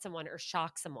disappoint someone or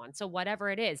shock someone. So,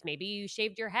 whatever it is, maybe you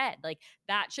shaved your head, like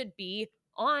that should be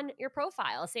on your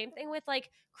profile. Same thing with like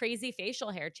crazy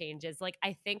facial hair changes. Like,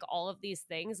 I think all of these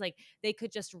things, like, they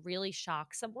could just really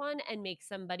shock someone and make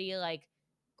somebody like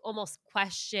almost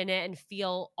question it and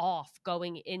feel off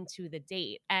going into the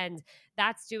date. And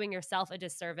that's doing yourself a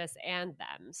disservice and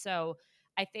them. So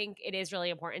I think it is really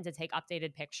important to take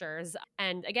updated pictures.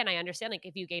 And again, I understand like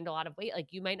if you gained a lot of weight, like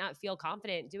you might not feel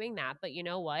confident doing that. But you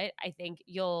know what? I think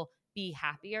you'll be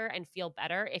happier and feel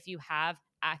better if you have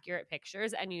accurate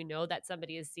pictures and you know that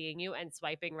somebody is seeing you and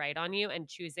swiping right on you and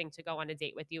choosing to go on a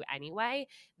date with you anyway.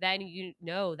 Then you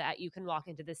know that you can walk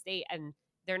into this date and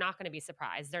they're not going to be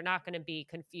surprised. They're not going to be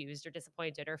confused or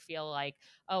disappointed or feel like,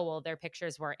 oh, well, their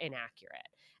pictures were inaccurate.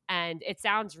 And it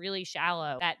sounds really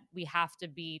shallow that we have to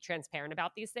be transparent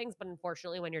about these things. But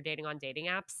unfortunately, when you're dating on dating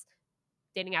apps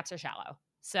are shallow. Yeah,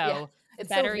 So the it's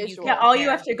so better you visual. Yeah, can all you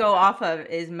prepare. have to go off of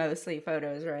is mostly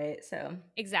photos, right? So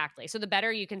Exactly. So the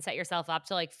better you can set yourself up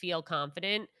to like feel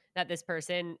confident that this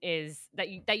person is that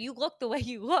you look the way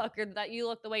you look, or that you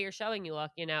look the way you're showing you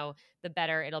look, the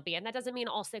better it'll be. And that doesn't mean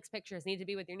all 6 pictures need to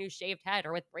be with your new shaved head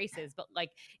or with braces, but like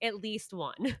at least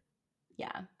one.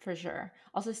 yeah, for sure.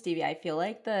 Also, Stevie, I feel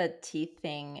like the teeth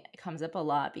thing comes up a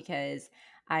lot because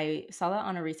I saw that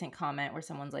on a recent comment where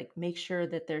someone's like, make sure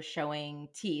that they're showing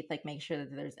teeth, like make sure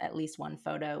that there's at least one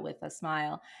photo with a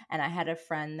smile. And I had a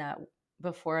friend that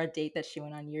before a date that she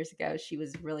went on years ago, she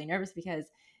was really nervous because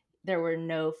there were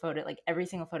no photo, like every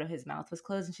single photo his mouth was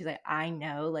closed, and she's like, I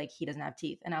know, like he doesn't have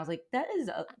teeth. And I was like, that is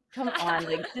come on,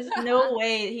 like there's no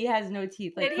way he has no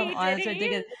teeth, like Did come he? on, Did it's he?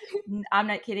 ridiculous. I'm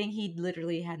not kidding, he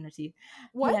literally had no teeth. he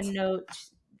had What? no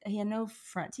he had no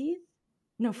front teeth,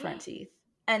 no front teeth.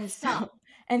 And Stop. so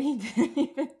and he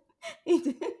didn't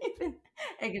even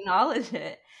acknowledge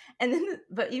it. And then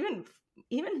but even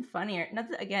funnier, not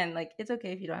that, again, like it's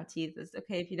okay if you don't have teeth, it's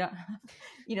okay if you don't have,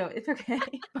 it's okay.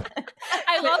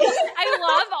 I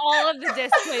love all of the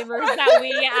disclaimers that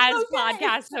we as Okay.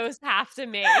 podcast hosts have to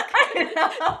make. I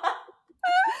know.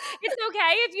 It's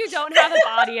okay if you don't have a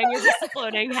body and you're just a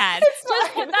floating head. It's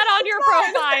Just fine. put that on It's your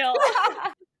fine. profile.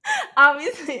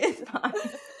 Obviously it's fine.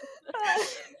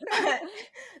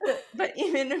 But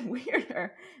even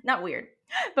weirder, not weird,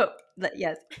 but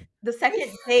yes, the second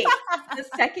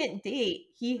date,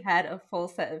 he had a full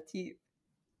set of teeth.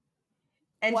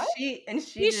 And What? she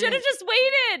You should have didn't. just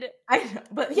waited. I know,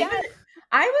 but Yeah. even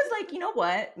I was like, you know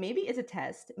what? Maybe it's a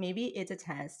test. Maybe it's a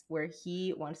test where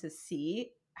he wants to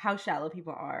see how shallow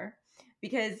people are,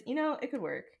 because it could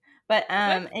work. But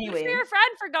Good for anyway, your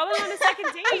friend for going on a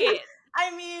second date.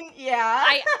 I mean, yeah.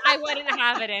 I wouldn't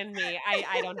have it in me.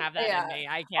 I don't have that Yeah. in me.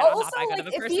 I can't. I'm Also, not that good like of a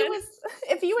if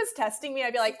person. he was testing me,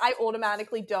 I'd be like, I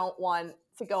automatically don't want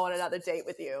to go on another date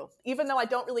with you, even though I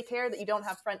don't really care that you don't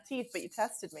have front teeth, but you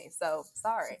tested me, so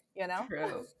sorry,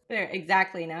 True. There,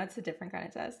 exactly. Now it's a different kind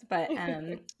of test.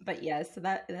 But yes, so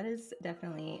that is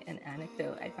definitely an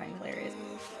anecdote I find hilarious.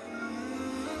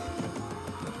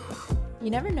 You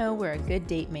never know where a good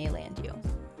date may land you.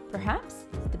 Perhaps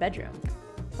the bedroom,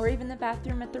 or even the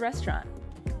bathroom at the restaurant.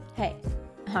 Hey,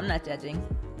 I'm not judging.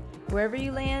 Wherever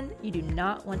you land, you do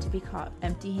not want to be caught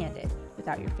empty-handed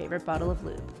without your favorite bottle of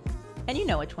lube. And you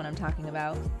know which one I'm talking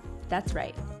about. That's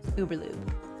right, Uberlube.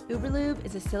 Uberlube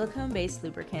is a silicone-based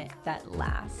lubricant that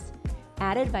lasts.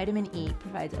 Added vitamin E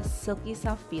provides a silky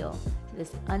soft feel to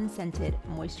this unscented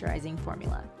moisturizing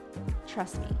formula.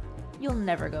 Trust me, you'll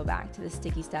never go back to the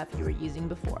sticky stuff you were using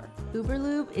before.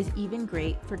 Uberlube is even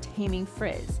great for taming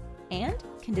frizz and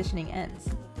conditioning ends.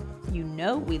 You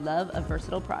know we love a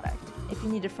versatile product. If you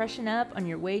need to freshen up on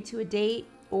your way to a date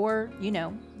or,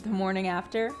 the morning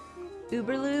after,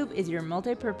 Uberlube is your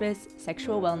multi-purpose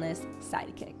sexual wellness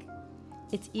sidekick.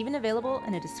 It's even available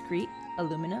in a discreet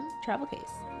aluminum travel case.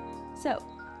 So,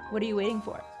 what are you waiting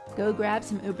for? Go grab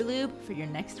some Uberlube for your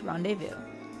next rendezvous.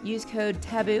 Use code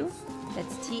TABOO,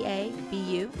 that's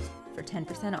TABU, for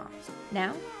 10% off.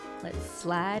 Now, let's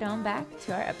slide on back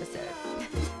to our episode.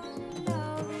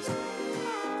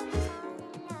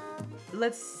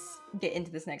 Let's get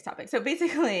into this next topic. So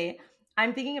basically,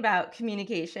 I'm thinking about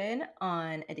communication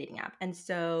on a dating app. And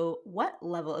so what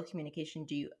level of communication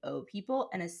do you owe people?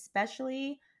 And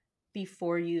especially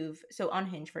before so on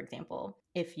Hinge, for example,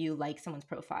 if you like someone's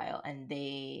profile and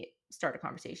they start a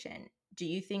conversation, do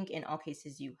you think in all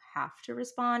cases you have to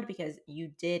respond because you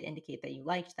did indicate that you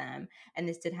liked them? And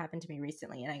this did happen to me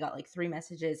recently, and I got like 3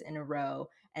 messages in a row,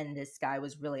 and this guy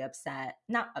was really upset,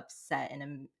 not upset in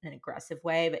an aggressive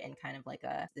way, but in kind of like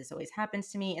this always happens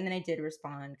to me. And then I did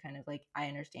respond kind of like, I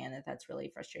understand that that's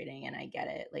really frustrating and I get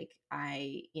it. Like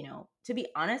to be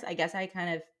honest, I guess I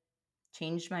kind of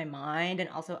changed my mind, and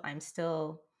also I'm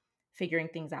still figuring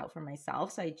things out for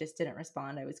myself, so I just didn't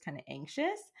respond. I was kind of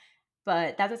anxious.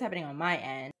 But that's what's happening on my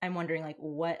end. I'm wondering, like,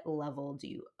 what level do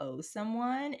you owe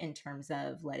someone in terms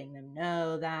of letting them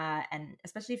know that? And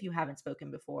especially if you haven't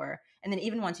spoken before. And then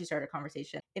even once you start a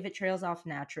conversation, if it trails off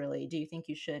naturally, do you think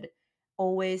you should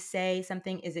always say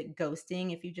something? Is it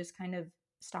ghosting if you just kind of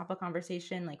stop a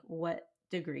conversation? Like, what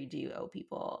degree do you owe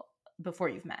people before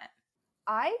you've met?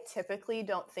 I typically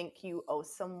don't think you owe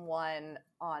someone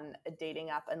on a dating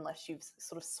app unless you've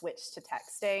sort of switched to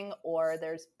texting, or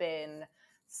there's been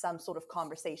some sort of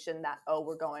conversation that,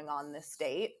 we're going on this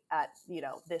date at,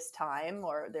 this time,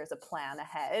 or there's a plan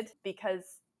ahead.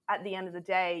 Because at the end of the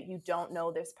day, you don't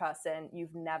know this person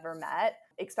you've never met,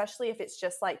 especially if it's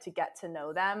just like to get to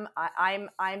know them. I'm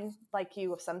like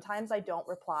you. Sometimes I don't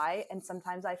reply and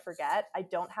sometimes I forget. I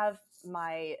don't have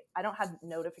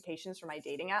notifications for my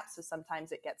dating app, so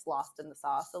sometimes it gets lost in the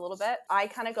sauce a little bit. I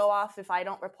kind of go off if I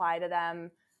don't reply to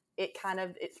them. It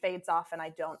fades off and I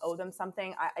don't owe them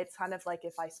something. It's kind of like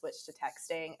if I switch to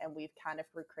texting and we've kind of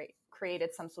created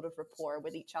some sort of rapport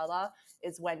with each other,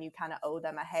 is when you kind of owe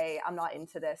them a, hey, I'm not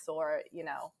into this, or,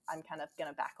 I'm kind of going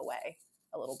to back away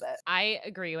a little bit. I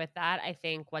agree with that. I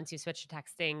think once you switch to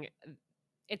texting,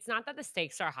 it's not that the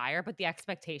stakes are higher, but the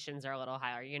expectations are a little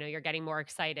higher. You're getting more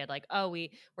excited, like, oh, we're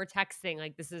texting,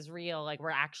 like this is real, like we're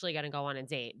actually going to go on a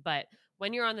date. But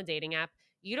when you're on the dating app,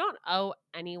 you don't owe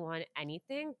anyone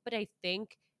anything. But I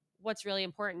think what's really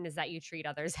important is that you treat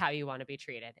others how you want to be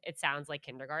treated. It sounds like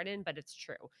kindergarten, but it's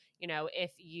true. If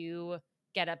you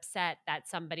get upset that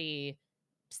somebody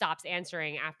stops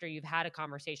answering after you've had a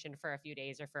conversation for a few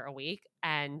days or for a week,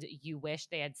 and you wish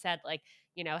they had said, like,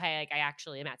 hey, like I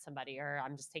actually met somebody, or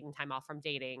I'm just taking time off from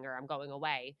dating, or I'm going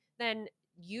away, then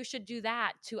you should do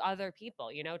that to other people.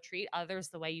 Treat others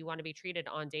the way you want to be treated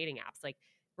on dating apps. Like,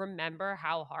 remember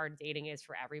how hard dating is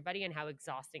for everybody and how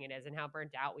exhausting it is and how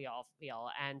burnt out we all feel.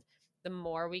 And the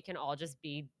more we can all just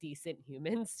be decent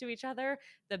humans to each other,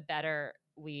 the better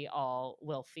we all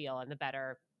will feel and the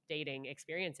better dating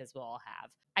experiences we'll all have.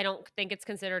 I don't think it's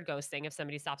considered ghosting if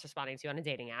somebody stops responding to you on a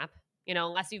dating app.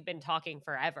 Unless you've been talking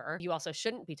forever. You also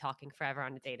shouldn't be talking forever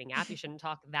on a dating app. You shouldn't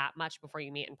talk that much before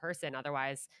you meet in person.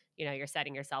 Otherwise, you're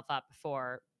setting yourself up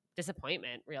for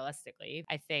disappointment, realistically.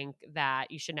 I think that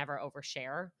you should never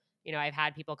overshare. I've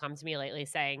had people come to me lately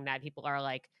saying that people are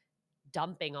like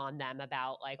dumping on them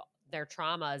about like their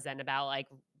traumas and about like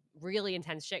really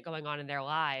intense shit going on in their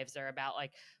lives, or about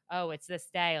like, oh, it's this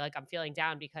day, like I'm feeling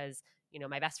down because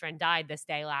my best friend died this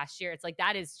day last year. It's like,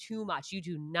 that is too much. You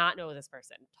do not know this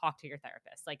person. Talk to your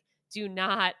therapist. Like, do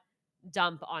not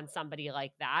dump on somebody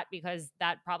like that, because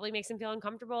that probably makes them feel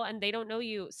uncomfortable and they don't know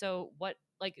you. So what,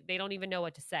 like, they don't even know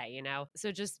what to say,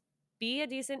 So just be a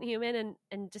decent human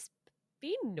and just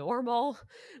be normal.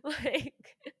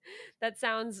 Like, that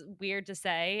sounds weird to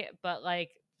say, but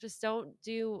like, just don't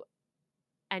do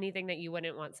anything that you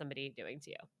wouldn't want somebody doing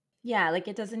to you. Yeah, like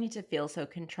it doesn't need to feel so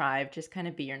contrived. Just kind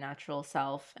of be your natural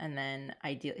self. And then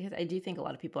because I do think a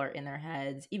lot of people are in their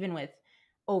heads, even with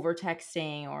over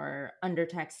texting or under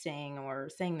texting or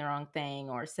saying the wrong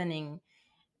thing or sending,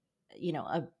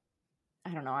 I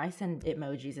don't know, I send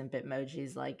emojis and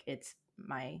bitmojis like it's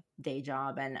my day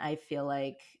job. And I feel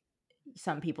like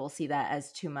some people see that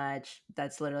as too much.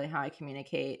 That's literally how I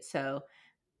communicate. So,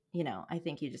 I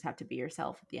think you just have to be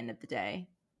yourself at the end of the day.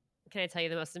 Can I tell you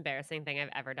the most embarrassing thing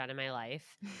I've ever done in my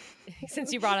life?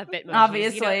 Since you brought up Bitmojis.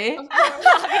 Obviously.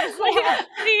 Obviously.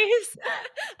 Please.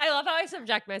 I love how I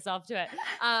subject myself to it.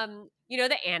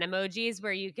 The Animojis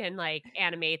where you can like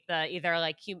animate the either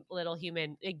like little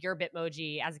human, like your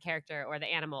Bitmoji as a character, or the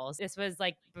animals. This was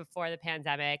like before the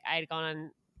pandemic. I had gone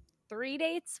on 3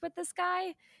 dates with this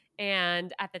guy.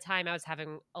 And at the time I was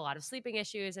having a lot of sleeping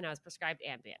issues and I was prescribed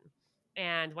Ambien.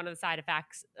 And one of the side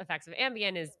effects of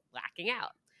Ambien is blacking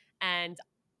out. And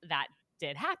that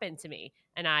did happen to me.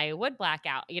 And I would black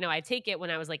out. I'd take it when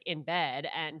I was like in bed,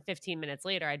 and 15 minutes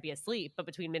later I'd be asleep. But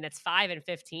between minutes 5 and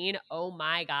 15, oh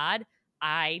my God,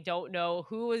 I don't know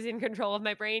who was in control of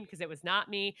my brain, because it was not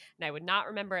me. And I would not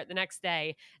remember it the next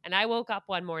day. And I woke up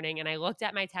one morning and I looked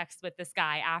at my text with this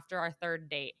guy after our 3rd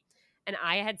date. And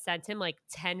I had sent him like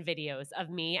 10 videos of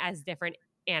me as different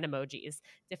Animojis,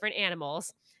 different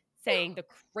animals, saying the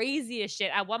craziest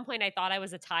shit. At one point I thought I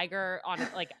was a tiger on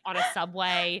a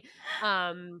subway.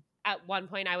 At one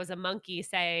point I was a monkey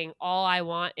saying, all I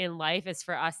want in life is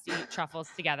for us to eat truffles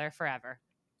together forever.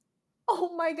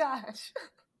 Oh my gosh.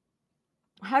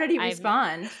 How did he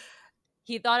respond?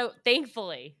 He thought it,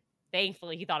 thankfully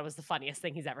he thought it was the funniest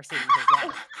thing he's ever seen in his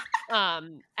life.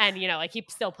 And like he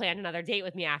still planned another date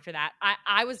with me after that.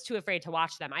 I was too afraid to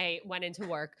watch them. I went into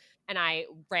work and I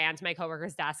ran to my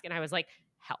coworker's desk and I was like,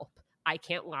 help, I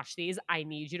can't watch these. I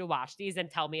need you to watch these and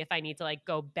tell me if I need to like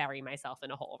go bury myself in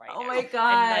a hole right now. Oh my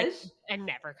gosh. And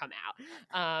never come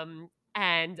out.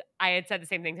 And I had said the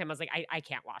same thing to him. I was like, I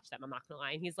can't watch them. I'm not gonna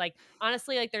lie. And he's like,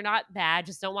 honestly, like they're not bad.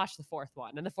 Just don't watch the 4th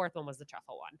one. And the 4th one was the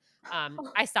truffle one.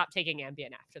 I stopped taking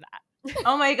Ambien after that.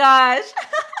 Oh my gosh.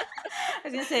 I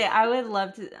was gonna say, I would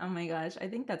love to. Oh my gosh, I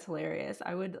think that's hilarious.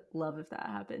 I would love if that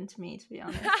happened to me. To be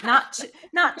honest, not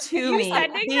to me,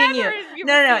 being you.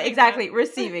 No, exactly. Them?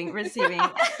 Receiving.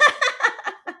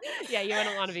 Yeah, you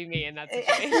wouldn't want to be me in that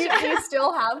situation. Do you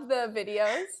still have the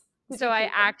videos? So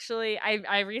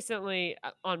I recently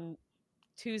on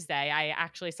Tuesday, I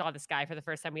actually saw this guy for the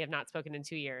first time. We have not spoken in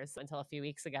 2 years until a few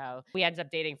weeks ago. We ended up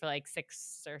dating for like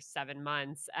 6 or 7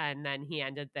 months, and then he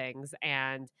ended things,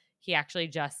 and he actually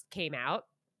just came out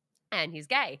and he's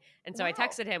gay. And so I Wow.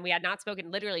 texted him. We had not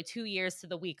spoken literally 2 years to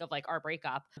the week of like our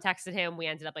breakup. Texted him. We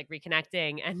ended up like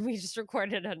reconnecting, and we just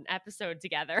recorded an episode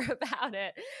together about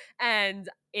it. And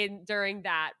during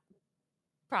that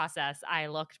process, I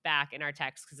looked back in our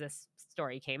text because this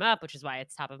story came up, which is why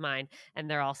it's top of mind, and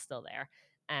they're all still there.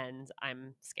 And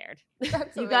I'm scared.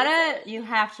 That's You amazing. you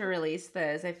have to release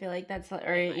those. I feel like that's, or,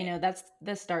 I you might. know, that's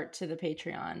the start to the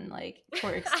Patreon, like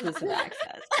for exclusive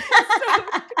access.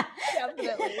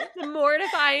 Definitely. The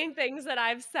mortifying things that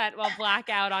I've sent while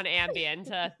blackout on Ambien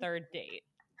to a third date.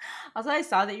 Also, I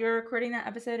saw that you were recording that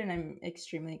episode, and I'm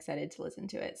extremely excited to listen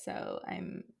to it. So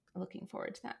I'm looking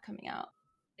forward to that coming out.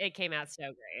 It came out so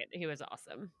great. He was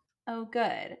awesome. Oh,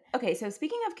 good. Okay, so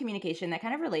speaking of communication, that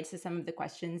kind of relates to some of the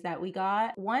questions that we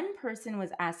got. One person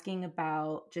was asking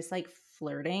about just like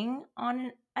flirting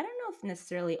on, I don't know if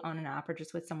necessarily on an app or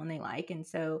just with someone they like. And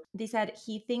so they said,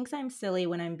 he thinks I'm silly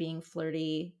when I'm being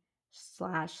flirty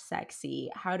slash sexy.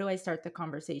 How do I start the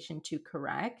conversation to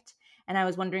correct? And I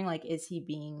was wondering, like, is he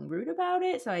being rude about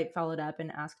it? So I followed up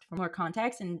and asked for more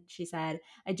context. And she said,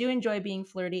 I do enjoy being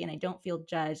flirty and I don't feel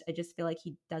judged. I just feel like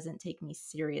he doesn't take me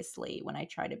seriously when I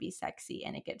try to be sexy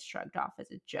and it gets shrugged off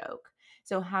as a joke.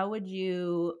 So how would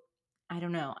you, I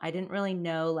don't know. I didn't really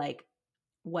know like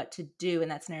what to do in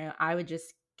that scenario. I would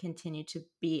just continue to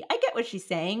be, I get what she's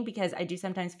saying, because I do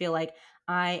sometimes feel like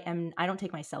I don't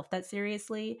take myself that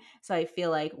seriously. So I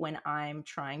feel like when I'm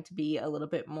trying to be a little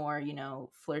bit more, you know,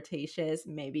 flirtatious,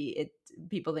 maybe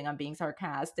people think I'm being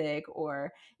sarcastic,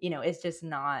 or, you know, it's just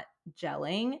not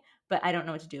gelling. But I don't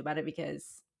know what to do about it,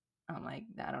 because I'm like,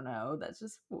 I don't know, that's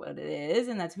just what it is,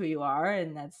 and that's who you are,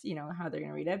 and that's, you know, how they're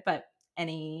gonna read it. But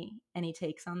any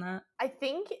takes on that? I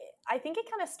think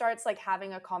it kind of starts like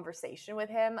having a conversation with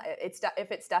him.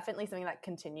 If it's definitely something that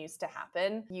continues to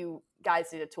happen, you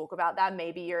guys need to talk about that.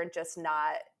 Maybe you're just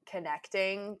not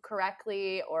connecting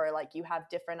correctly, or like you have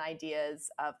different ideas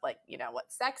of like, you know,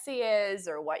 what sexy is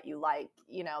or what you like,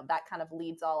 you know, that kind of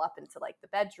leads all up into like the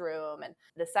bedroom and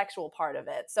the sexual part of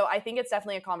it. So I think it's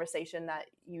definitely a conversation that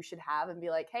you should have and be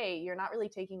like, hey, you're not really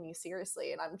taking me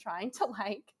seriously, and I'm trying to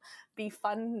like be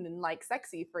fun and like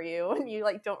sexy for you, and you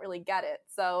like don't really get it.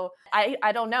 So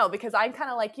I don't know, because I'm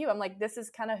kind of like you. I'm like, this is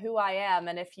kind of who I am,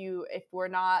 and if we're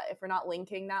not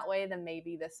linking that way, then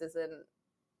maybe this isn't,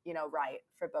 you know, right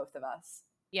for both of us.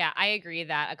 Yeah, I agree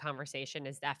that a conversation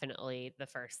is definitely the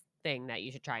first thing that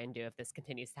you should try and do if this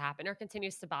continues to happen or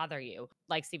continues to bother you.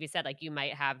 Like Stevie said, like you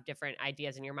might have different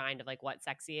ideas in your mind of like what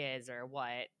sexy is or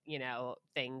what, you know,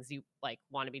 things you like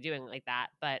want to be doing like that.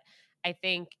 But I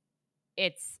think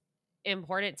it's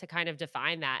important to kind of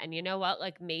define that. And you know what?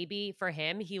 Like maybe for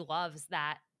him, he loves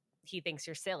that he thinks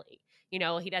you're silly. You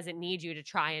know, he doesn't need you to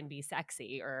try and be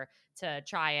sexy or to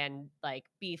try and like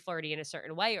be flirty in a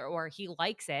certain way, or he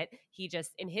likes it. He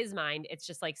just, in his mind, it's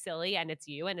just like silly and it's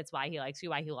you and it's why he likes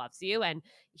you, why he loves you. And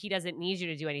he doesn't need you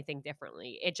to do anything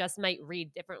differently. It just might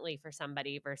read differently for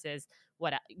somebody versus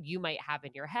what you might have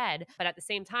in your head. But at the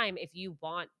same time, if you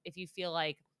feel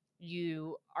like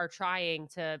you are trying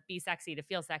to be sexy to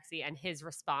feel sexy and his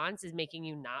response is making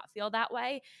you not feel that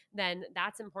way, then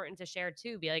that's important to share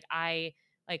too. Be like, I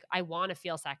want to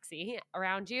feel sexy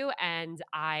around you, and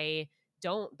I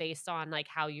don't based on like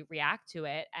how you react to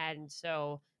it. And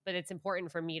so, but it's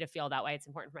important for me to feel that way. It's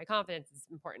important for my confidence. It's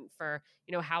important for,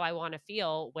 you know, how I want to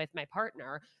feel with my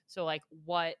partner. So like,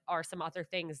 what are some other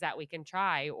things that we can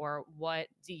try, or what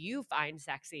do you find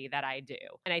sexy that I do?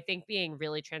 And I think being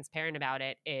really transparent about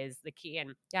it is the key.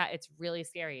 And yeah, it's really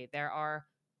scary. There are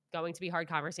going to be hard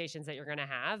conversations that you're going to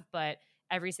have, but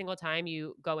every single time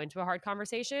you go into a hard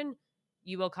conversation,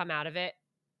 you will come out of it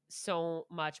so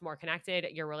much more connected.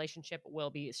 Your relationship will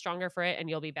be stronger for it, and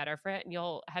you'll be better for it, and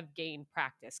you'll have gained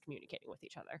practice communicating with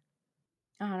each other.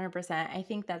 100%. I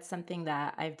think that's something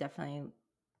that I've definitely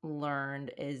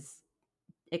learned, is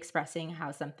expressing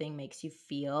how something makes you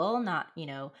feel, not, you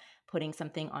know, putting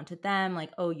something onto them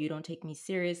like, oh, you don't take me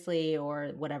seriously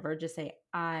or whatever. Just say,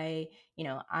 you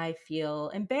know, I feel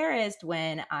embarrassed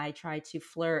when I try to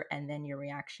flirt and then your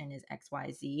reaction is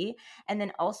XYZ. And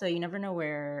then also, you never know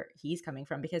where he's coming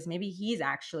from, because maybe he's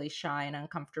actually shy and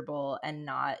uncomfortable and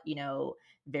not, you know,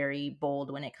 very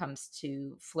bold when it comes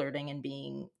to flirting and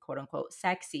being quote unquote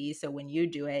sexy. So when you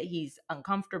do it, he's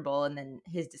uncomfortable, and then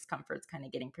his discomfort's kind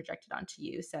of getting projected onto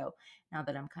you. So now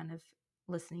that I'm kind of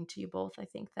listening to you both, I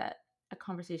think that a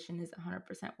conversation is 100%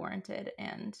 warranted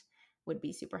and would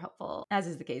be super helpful, as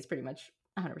is the case pretty much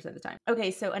 100% of the time. Okay,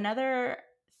 so another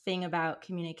thing about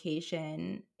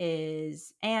communication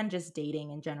is, and just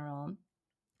dating in general,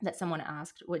 that someone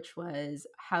asked, which was,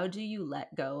 how do you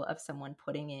let go of someone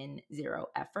putting in zero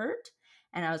effort?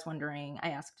 And I was wondering, I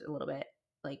asked a little bit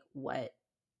like what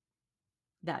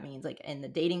that means, like in the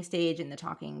dating stage, in the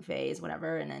talking phase,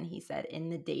 whatever. And then he said, in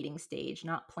the dating stage,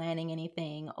 not planning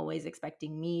anything, always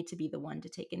expecting me to be the one to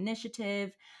take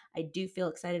initiative. I do feel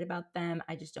excited about them.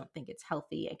 I just don't think it's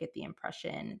healthy. I get the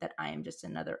impression that I am just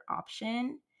another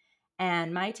option.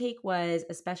 And my take was,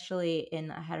 especially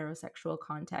in a heterosexual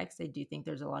context, I do think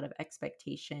there's a lot of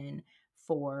expectation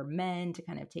for men to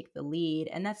kind of take the lead.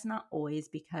 And that's not always,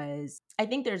 because I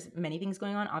think there's many things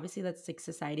going on. Obviously, that's like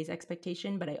society's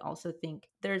expectation, but I also think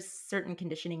there's certain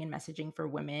conditioning and messaging for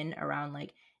women around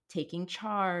like taking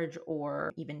charge,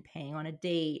 or even paying on a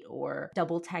date, or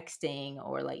double texting,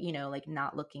 or like, like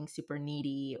not looking super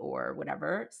needy or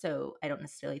whatever. So I don't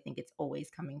necessarily think it's always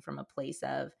coming from a place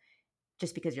of,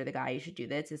 just because you're the guy, you should do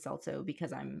this. It's also,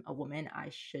 because I'm a woman, I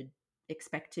should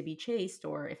expect to be chased,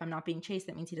 or if I'm not being chased,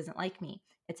 that means he doesn't like me,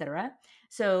 etc.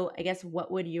 So I guess,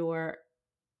 what would your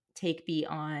take be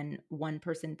on one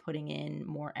person putting in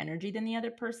more energy than the other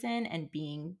person and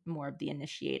being more of the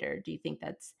initiator? Do you think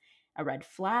that's a red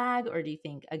flag, or do you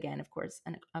think, again, of course,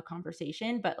 a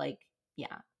conversation, but like,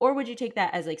 yeah, or would you take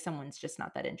that as like someone's just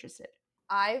not that interested?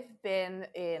 I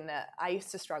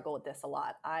used to struggle with this a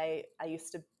lot. I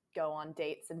used to go on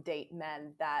dates and date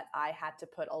men that I had to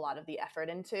put a lot of the effort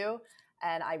into.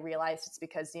 And I realized it's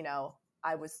because,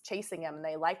 I was chasing them and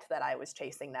they liked that I was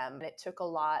chasing them. And it took a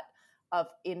lot of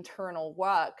internal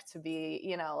work to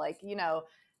be,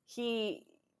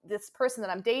 this person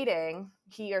that I'm dating,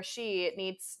 he or she, it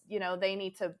needs, we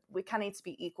kind of need to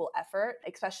be equal effort,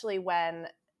 especially when,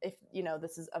 if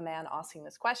this is a man asking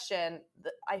this question,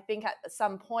 I think at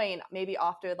some point, maybe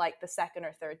after like the second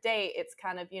or third date, it's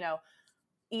kind of,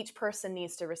 each person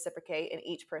needs to reciprocate, and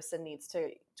each person needs to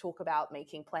talk about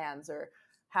making plans or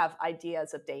have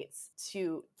ideas of dates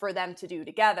for them to do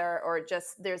together, or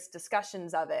just there's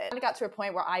discussions of it. I got to a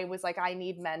point where I was like, I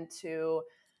need men to,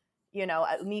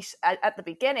 at least at the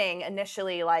beginning,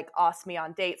 initially like ask me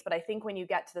on dates. But I think when you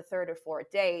get to the third or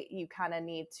fourth date, you kind of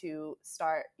need to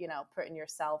start, putting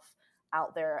yourself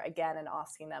out there again and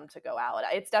asking them to go out.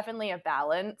 It's definitely a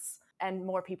balance, and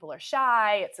more people are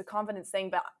shy. It's a confidence thing.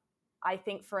 But I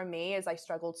think for me, as I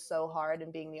struggled so hard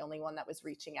and being the only one that was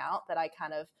reaching out, that I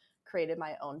kind of created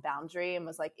my own boundary and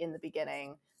was like, in the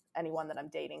beginning, anyone that I'm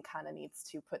dating kind of needs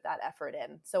to put that effort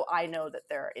in, so I know that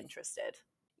they're interested.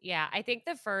 Yeah, I think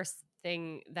the first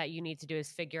thing that you need to do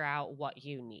is figure out what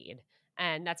you need.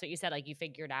 And that's what you said, like you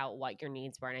figured out what your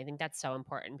needs were. And I think that's so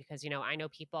important because, I know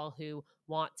people who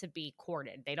want to be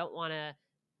courted. They don't want to,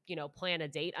 plan a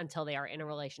date until they are in a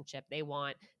relationship. They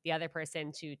want the other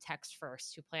person to text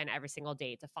first, to plan every single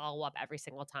date, to follow up every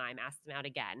single time, ask them out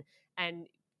again. And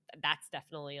that's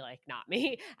definitely like not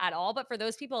me at all. But for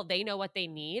those people, they know what they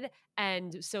need.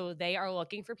 And so they are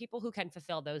looking for people who can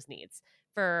fulfill those needs.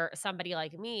 For somebody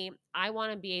like me, I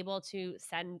want to be able to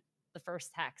send the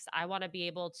first text. I want to be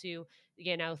able to,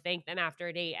 thank them after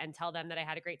a date and tell them that I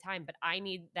had a great time, but I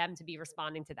need them to be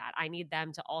responding to that. I need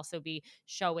them to also be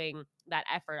showing that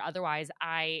effort. Otherwise,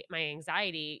 my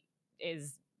anxiety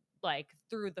is like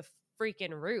through the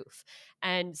freaking roof.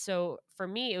 And so for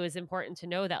me, it was important to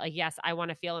know that, like, yes, I want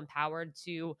to feel empowered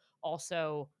to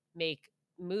also make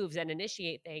moves and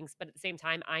initiate things, but at the same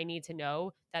time, I need to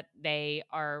know that they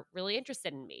are really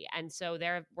interested in me. And so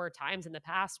there were times in the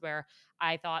past where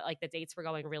I thought like the dates were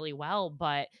going really well,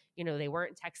 but they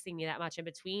weren't texting me that much in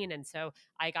between. And so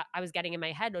I was getting in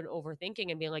my head and overthinking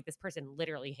and being like, this person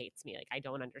literally hates me. Like, I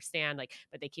don't understand, like,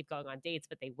 but they keep going on dates,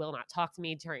 but they will not talk to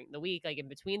me during the week, like in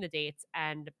between the dates.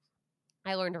 And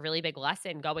I learned a really big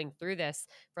lesson going through this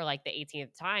for like the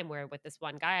 18th time, where with this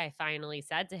one guy, I finally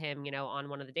said to him, on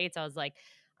one of the dates, I was like,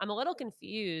 I'm a little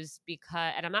confused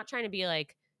because, and I'm not trying to be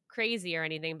like crazy or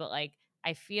anything, but like,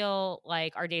 I feel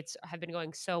like our dates have been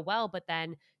going so well, but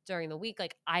then during the week,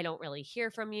 like I don't really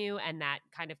hear from you. And that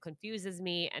kind of confuses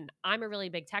me. And I'm a really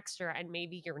big texter and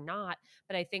maybe you're not,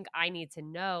 but I think I need to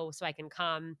know so I can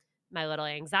calm my little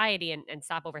anxiety and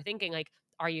stop overthinking. Like,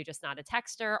 are you just not a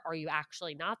texter? Are you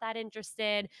actually not that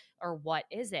interested? Or what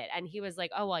is it? And he was like,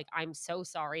 oh, like, I'm so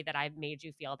sorry that I've made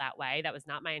you feel that way. That was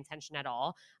not my intention at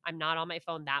all. I'm not on my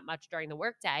phone that much during the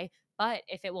workday, but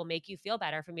if it will make you feel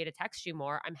better for me to text you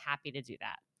more, I'm happy to do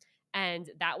that. And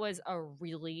that was a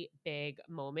really big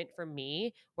moment for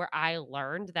me where I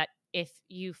learned that if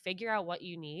you figure out what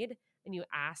you need and you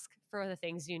ask for the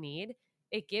things you need,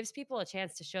 it gives people a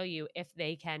chance to show you if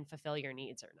they can fulfill your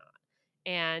needs or not.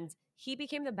 And he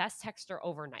became the best texter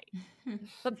overnight.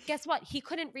 But guess what? He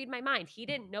couldn't read my mind. He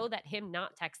didn't know that him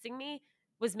not texting me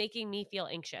was making me feel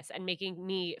anxious and making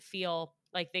me feel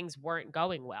like things weren't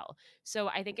going well. So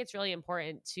I think it's really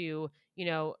important to,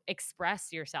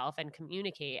 express yourself and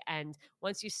communicate. And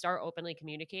once you start openly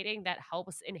communicating, that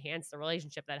helps enhance the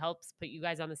relationship, that helps put you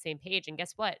guys on the same page. And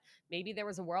guess what? Maybe there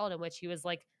was a world in which he was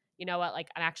like, you know what, like,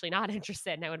 I'm actually not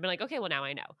interested. And I would have been like, okay, well, now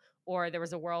I know. Or there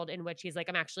was a world in which he's like,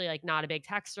 I'm actually like not a big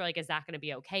texter. Like, is that going to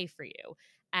be okay for you?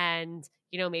 And,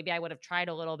 maybe I would have tried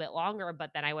a little bit longer,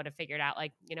 but then I would have figured out,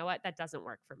 like, you know what, that doesn't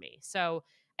work for me. So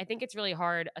I think it's really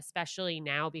hard, especially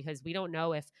now, because we don't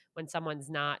know if when someone's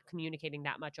not communicating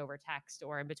that much over text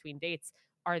or in between dates,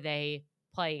 are they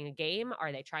playing a game?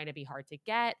 Are they trying to be hard to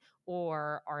get?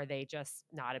 Or are they just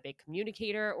not a big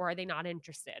communicator? Or are they not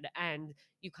interested? And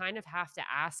you kind of have to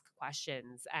ask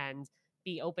questions and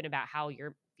be open about how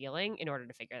you're feeling in order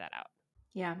to figure that out.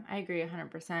 Yeah, I agree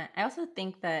 100%. I also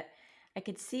think that I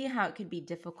could see how it could be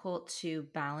difficult to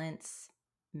balance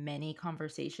many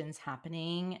conversations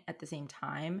happening at the same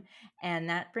time. And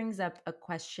that brings up a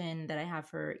question that I have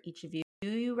for each of you. Do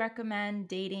you recommend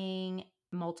dating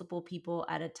multiple people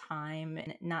at a time,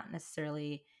 and not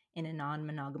necessarily in a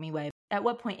non-monogamy way? At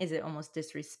what point is it almost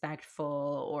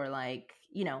disrespectful, or like,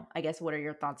 I guess, what are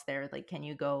your thoughts there? Like, can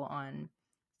you go on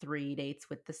 3 dates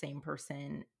with the same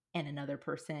person and another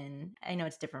person? I know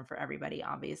it's different for everybody,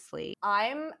 obviously.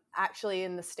 I'm actually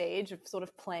in the stage of sort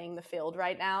of playing the field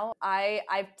right now.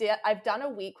 I've done a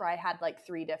week where I had like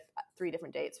three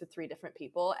different dates with 3 different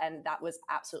people, and that was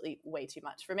absolutely way too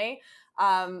much for me.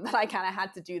 But I kind of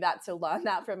had to do that to learn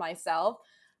that for myself.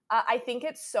 I think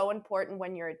it's so important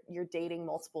when you're dating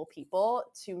multiple people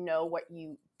to know what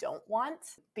you don't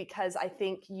want, because I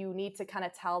think you need to kind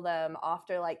of tell them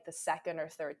after like the second or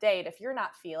third date. If you're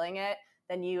not feeling it,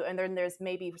 then there's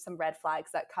maybe some red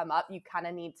flags that come up. You kind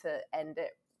of need to end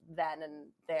it then and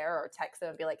there, or text them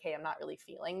and be like, hey, I'm not really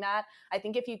feeling that. I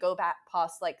think if you go back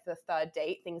past like the third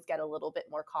date, things get a little bit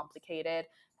more complicated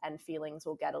and feelings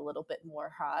will get a little bit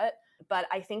more hurt. But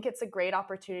I think it's a great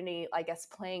opportunity, I guess,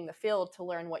 playing the field to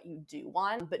learn what you do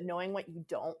want. But knowing what you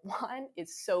don't want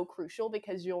is so crucial,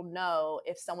 because you'll know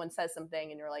if someone says something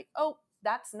and you're like, oh,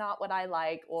 that's not what I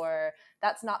like, or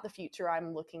that's not the future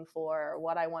I'm looking for, or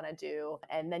what I want to do.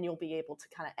 And then you'll be able to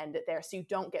kind of end it there. So you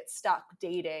don't get stuck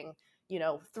dating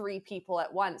 3 people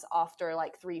at once after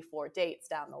like 3-4 dates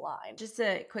down the line. Just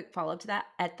a quick follow-up to that.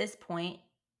 At this point,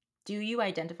 do you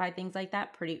identify things like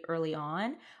that pretty early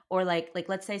on? Or like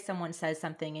let's say someone says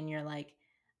something and you're like,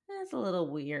 that's a little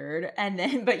weird. And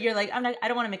then, but you're like, I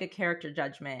don't want to make a character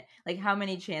judgment. Like, how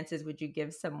many chances would you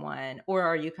give someone? Or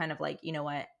are you kind of like, you know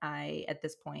what, I, at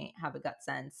this point, have a gut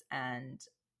sense and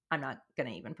I'm not going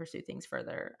to even pursue things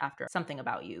further after something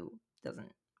about you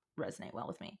doesn't resonate well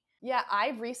with me? Yeah,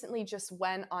 I recently just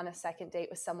went on a second date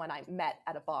with someone I met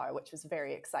at a bar, which was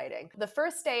very exciting. The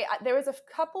first date, there was a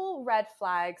couple red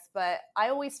flags, but I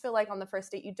always feel like on the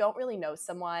first date, you don't really know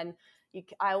someone.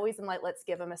 I always am like, let's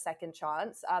give him a second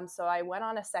chance. So I went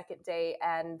on a second date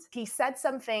and he said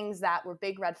some things that were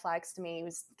big red flags to me. He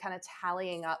was kind of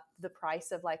tallying up the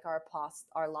price of like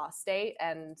our last date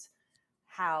and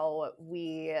how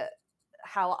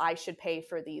I should pay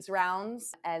for these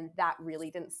rounds. And that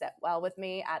really didn't sit well with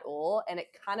me at all. And it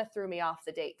kind of threw me off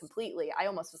the date completely. I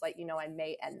almost was like, I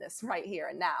may end this right here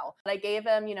and now. But I gave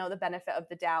him, the benefit of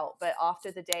the doubt. But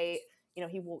after the date,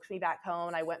 he walked me back home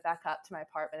and I went back up to my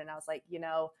apartment and I was like,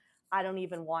 I don't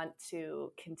even want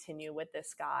to continue with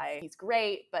this guy. He's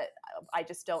great, but I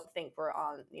just don't think we're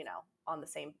on the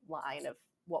same line of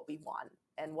what we want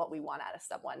and what we want out of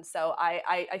someone. So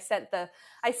I sent the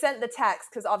text,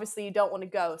 because obviously you don't want to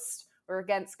ghost. We're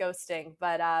against ghosting,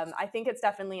 but I think it's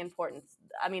definitely important.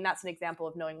 I mean, that's an example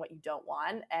of knowing what you don't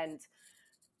want and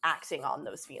acting on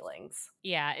those feelings.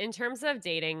 Yeah, in terms of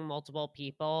dating multiple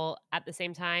people at the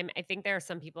same time, I think there are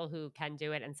some people who can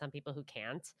do it and some people who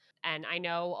can't. And I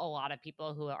know a lot of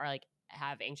people who are like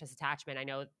have anxious attachment. I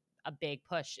know a big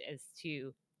push is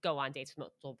to go on dates with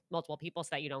multiple people so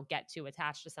that you don't get too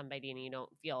attached to somebody and you don't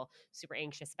feel super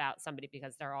anxious about somebody,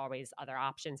 because there are always other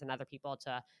options and other people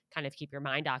to kind of keep your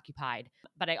mind occupied.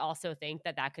 But I also think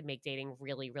that could make dating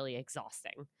really, really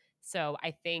exhausting. So I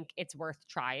think it's worth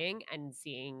trying and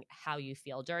seeing how you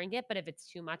feel during it. But if it's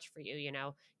too much for you,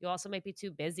 you also might be too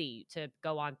busy to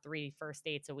go on 3 first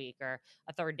dates a week, or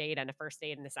a third date and a first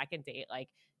date and a second date. Like,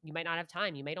 you might not have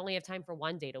time. You might only have time for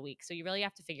 1 date a week. So you really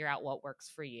have to figure out what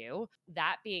works for you.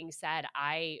 That being said,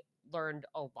 I learned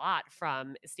a lot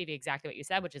from Stevie, exactly what you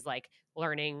said, which is like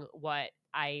learning what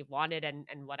I wanted and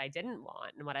what I didn't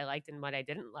want, and what I liked and what I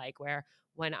didn't like. Where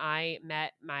when I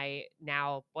met my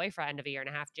now boyfriend of a year and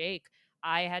a half, Jake,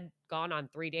 I had gone on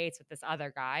 3 dates with this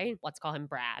other guy, let's call him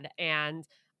Brad, and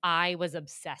I was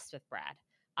obsessed with Brad.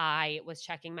 I was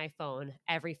checking my phone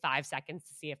every 5 seconds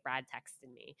to see if Brad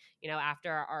texted me.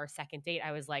 After our second date,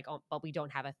 I was like, "Oh, but we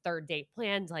don't have a third date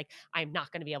planned. Like, I'm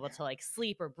not going to be able to like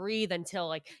sleep or breathe until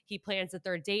like he plans a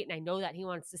third date, and I know that he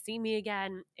wants to see me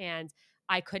again." And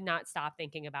I could not stop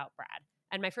thinking about Brad.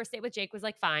 And my first date with Jake was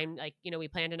like fine. Like, we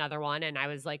planned another one, and I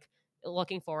was like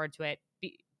looking forward to it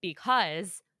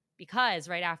because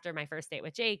right after my first date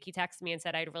with Jake, he texted me and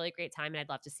said, "I had a really great time and I'd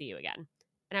love to see you again."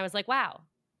 And I was like, "Wow,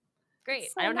 great.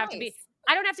 It's so nice.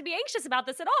 I don't have to be anxious about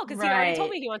this at all because he already told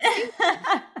Right. me he wants to see me."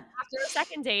 After a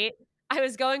second date, I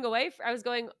was going away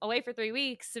for 3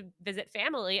 weeks to visit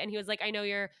family, and he was like, "I know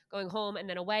you're going home and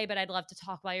then away, but I'd love to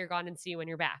talk while you're gone and see you when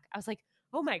you're back." I was like,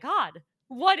 "Oh my God,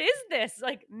 what is this?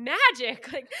 Like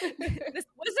magic, like this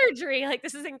wizardry, like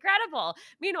this is incredible."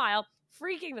 Meanwhile,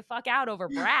 freaking the fuck out over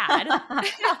Brad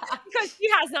because he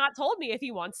has not told me if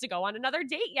he wants to go on another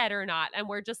date yet or not. And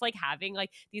we're just like having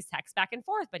like these texts back and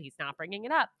forth, but he's not bringing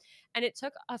it up. And it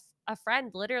took a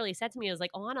friend literally said to me, "I was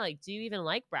like, Alana, like, do you even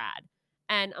like Brad?"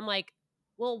 And I'm like,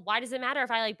 "Well, why does it matter if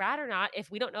I like Brad or not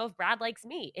if we don't know if Brad likes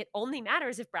me? It only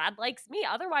matters if Brad likes me.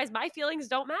 Otherwise, my feelings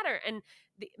don't matter." And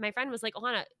my friend was like,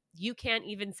 "Alana, you can't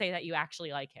even say that you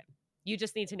actually like him. You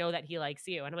just need to know that he likes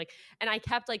you." And I'm like, and I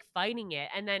kept like fighting it.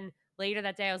 And then later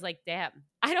that day, I was like, "Damn,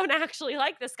 I don't actually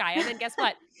like this guy." And then guess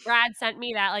what? Brad sent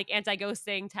me that like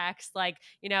anti-ghosting text, like,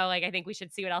 like, "I think we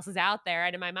should see what else is out there."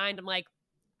 And in my mind, I'm like,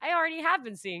 I already have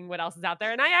been seeing what else is out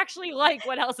there. And I actually like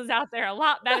what else is out there a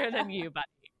lot better than you, buddy.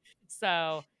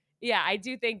 So yeah, I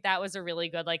do think that was a really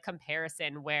good like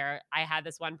comparison where I had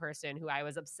this one person who I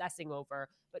was obsessing over,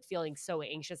 but feeling so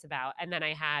anxious about. And then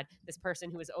I had this person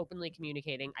who was openly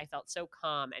communicating. I felt so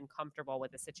calm and comfortable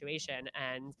with the situation.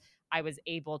 And I was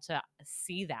able to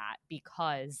see that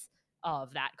because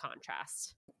of that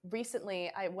contrast.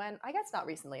 Recently, I guess not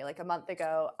recently, like a month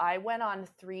ago, I went on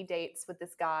 3 dates with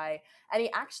this guy, and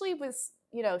he actually was,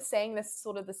 saying this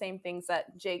sort of the same things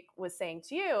that Jake was saying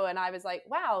to you. And I was like,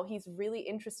 wow, he's really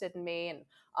interested in me and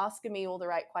asking me all the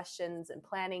right questions and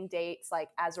planning dates. Like,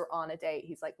 as we're on a date,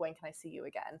 he's like, "When can I see you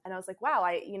again?" And I was like, wow,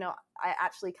 I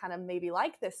actually kind of maybe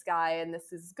like this guy, and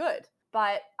this is good.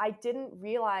 But I didn't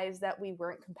realize that we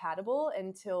weren't compatible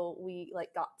until we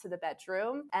like got to the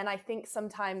bedroom. And I think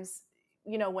sometimes,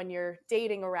 when you're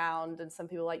dating around and some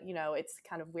people like, it's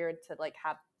kind of weird to like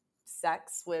have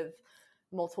sex with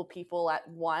multiple people at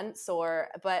once,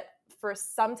 but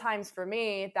sometimes for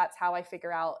me, that's how I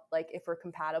figure out like if we're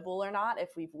compatible or not,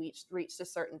 if we've reached a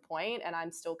certain point and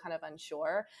I'm still kind of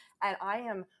unsure. And I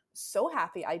am so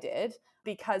happy I did,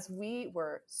 because we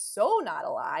were so not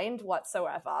aligned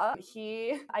whatsoever.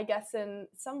 He, I guess in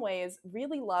some ways,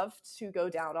 really loved to go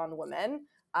down on women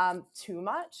too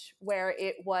much, where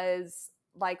it was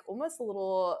like almost a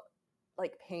little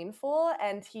like painful,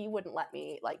 and he wouldn't let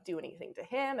me like do anything to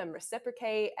him and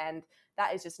reciprocate, and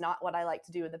that is just not what I like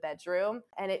to do in the bedroom.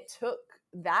 And it took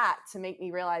that to make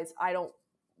me realize I don't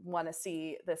want to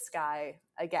see this guy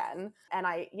again. And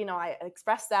I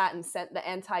expressed that and sent the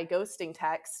anti-ghosting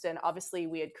text, and obviously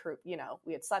we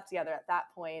had slept together at that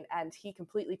point, and he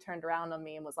completely turned around on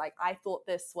me and was like, "I thought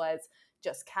this was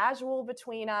just casual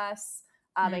between us,"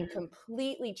 and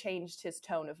completely changed his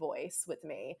tone of voice with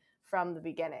me from the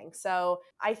beginning. So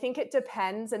I think it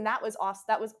depends. And that was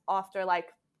after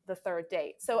like the third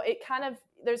date. So it kind of,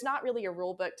 there's not really a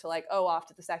rule book to like, oh,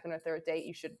 after the second or third date,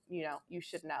 you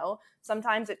should know.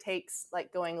 Sometimes it takes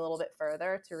like going a little bit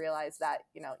further to realize that,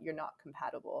 you're not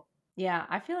compatible. Yeah,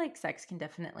 I feel like sex can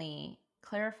definitely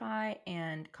clarify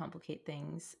and complicate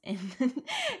things in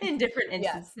in different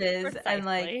Yes, instances. And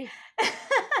like Precisely.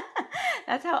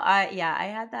 that's how I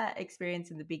had that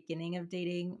experience in the beginning of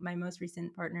dating my most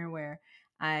recent partner, where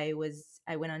I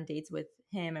went on dates with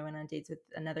him, I went on dates with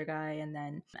another guy, and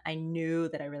then I knew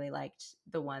that I really liked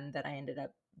the one that I ended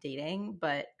up dating,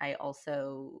 but I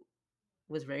also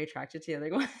was very attracted to the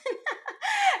other one.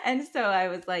 And so I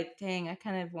was like, dang, I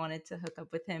kind of wanted to hook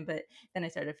up with him, but then I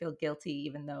started to feel guilty,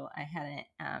 even though I hadn't.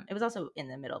 It was also in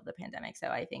the middle of the pandemic, so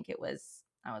I think I was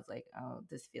like, oh,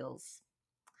 this feels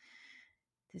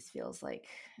like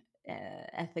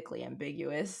ethically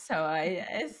ambiguous.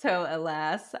 So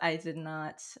alas, I did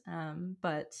not.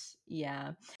 But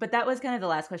yeah, but that was kind of the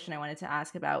last question I wanted to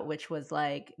ask about, which was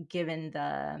like, given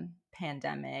the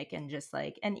pandemic and just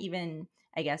like, and even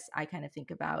I guess I kind of think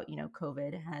about,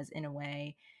 COVID has in a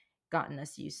way gotten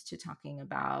us used to talking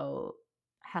about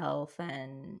health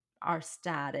and our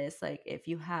status, like if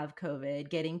you have COVID,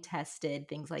 getting tested,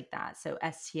 things like that. So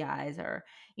STIs are,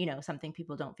 something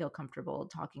people don't feel comfortable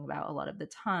talking about a lot of the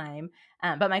time.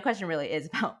 But my question really is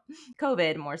about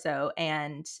COVID more so.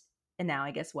 And now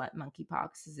I guess what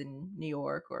monkeypox is in New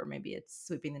York, or maybe it's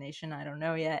sweeping the nation. I don't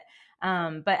know yet.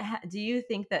 But do you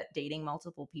think that dating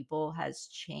multiple people has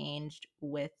changed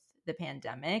with the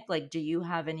pandemic? Like, do you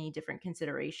have any different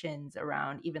considerations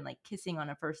around even like kissing on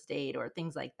a first date or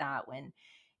things like that when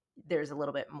there's a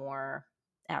little bit more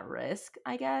at risk,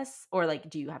 I guess? Or like,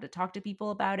 do you have to talk to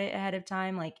people about it ahead of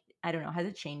time? Like, I don't know. Has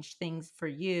it changed things for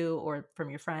you or from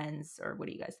your friends, or what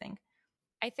do you guys think?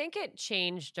 I think it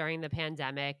changed during the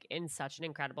pandemic in such an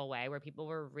incredible way where people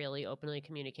were really openly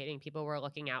communicating. People were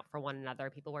looking out for one another.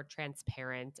 People were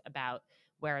transparent about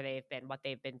where they've been, what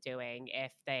they've been doing,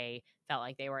 if they felt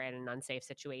like they were in an unsafe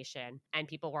situation. And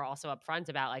people were also upfront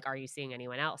about, like, are you seeing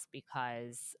anyone else?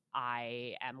 Because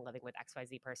I am living with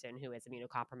XYZ person who is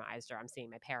immunocompromised, or I'm seeing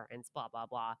my parents, blah, blah,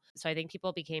 blah. So I think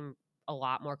people became a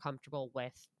lot more comfortable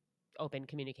with open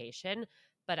communication.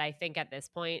 But I think at this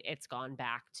point, it's gone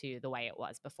back to the way it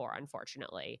was before,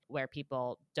 unfortunately, where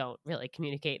people don't really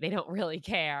communicate. They don't really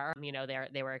care.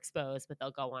 They were exposed, but they'll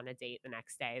go on a date the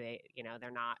next day. They're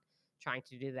not trying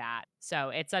to do that. So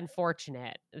it's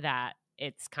unfortunate that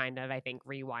it's kind of, I think,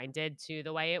 rewinded to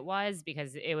the way it was,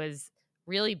 because it was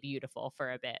really beautiful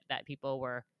for a bit that people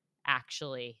were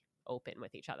actually open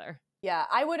with each other. Yeah,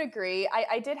 I would agree.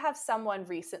 I did have someone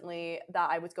recently that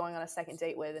I was going on a second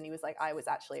date with, and he was like, I was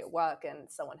actually at work and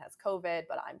someone has COVID,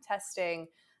 but I'm testing.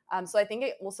 So I think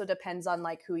it also depends on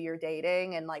like who you're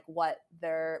dating and like what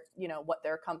they're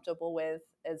comfortable with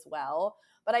as well.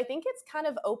 But I think it's kind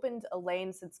of opened a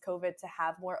lane since COVID to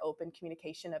have more open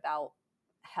communication about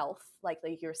health, like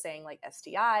you're saying, like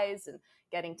STIs and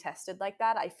getting tested like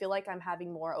that. I feel like I'm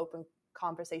having more open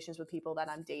conversations with people that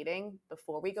I'm dating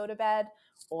before we go to bed,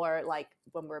 or like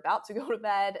when we're about to go to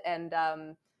bed. And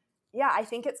I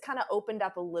think it's kind of opened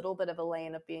up a little bit of a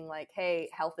lane of being like, hey,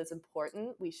 health is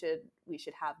important. We should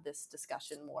have this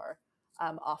discussion more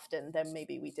often than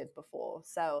maybe we did before.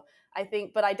 So I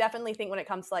definitely think when it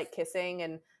comes to like kissing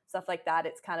and stuff like that,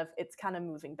 it's kind of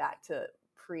moving back to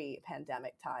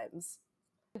pre-pandemic times.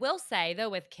 I will say, though,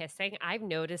 with kissing, I've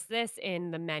noticed this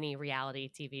in the many reality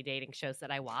TV dating shows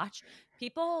that I watch.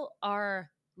 People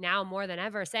are now more than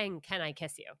ever saying, "Can I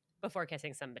kiss you?" before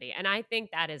kissing somebody. And I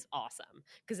think that is awesome,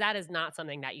 because that is not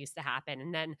something that used to happen.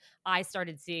 And then I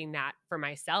started seeing that for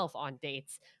myself on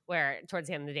dates, where towards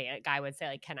the end of the day, a guy would say,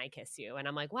 like, "Can I kiss you?" And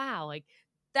I'm like, wow, like,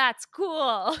 that's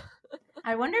cool.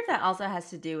 I wonder if that also has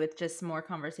to do with just more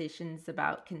conversations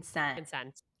about consent.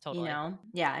 Consent, totally.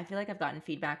 Yeah, I feel like I've gotten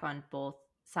feedback on both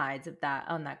sides of that,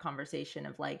 on that conversation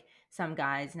of like some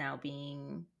guys now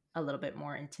being a little bit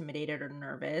more intimidated or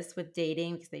nervous with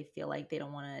dating because they feel like they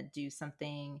don't want to do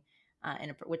something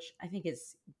which I think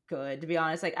is good, to be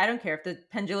honest. Like, I don't care if the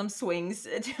pendulum swings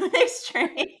to an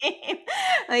extreme.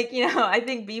 Like, I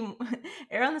think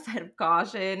err on the side of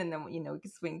caution, and then we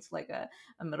can swing to like a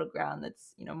middle ground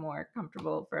that's more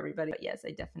comfortable for everybody. But yes,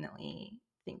 I definitely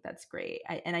think that's great.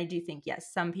 And I do think,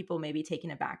 yes, some people may be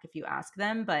taken aback if you ask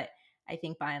them, but I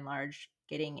think by and large,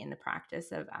 getting in the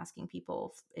practice of asking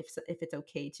people if it's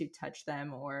okay to touch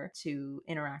them or to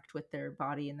interact with their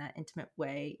body in that intimate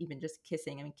way, even just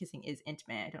kissing. I mean, kissing is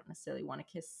intimate. I don't necessarily want to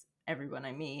kiss everyone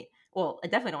I meet. Well, I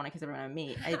definitely don't want to kiss everyone I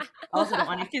meet. I also don't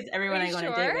want to kiss everyone I go on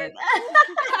a date with.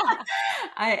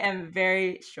 I am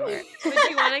very sure. Would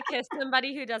you want to kiss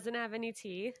somebody who doesn't have any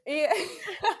teeth? Yeah.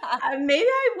 Maybe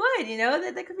I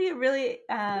would. That could be a really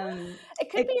it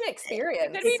could be an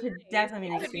experience. It could definitely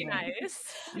be an experience.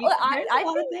 Nice. Well, I a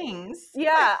lot of things.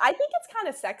 Yeah, I think it's kind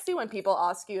of sexy when people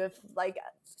ask you if, like,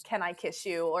 can I kiss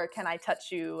you or can I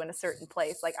touch you in a certain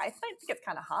place? Like, I think it's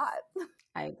kind of hot.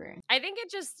 I agree. I think it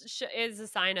just is a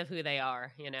sign of who they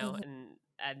are,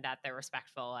 and that they're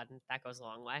respectful, and that goes a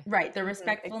long way. Right. The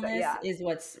respectfulness is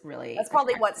what's really That's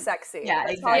probably what's sexy. Yeah,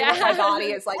 that's exactly. probably what my body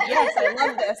is like, yes, I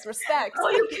love this. Respect. Oh,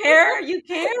 you care? You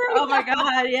care? Oh my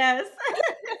God, yes.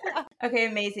 Okay,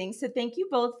 amazing. So thank you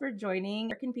both for joining.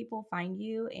 Where can people find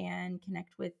you and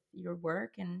connect with your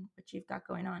work and what you've got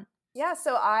going on? Yeah,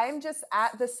 so I'm just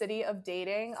at The City of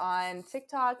Dating on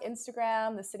TikTok,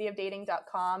 Instagram.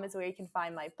 thecityofdating.com is where you can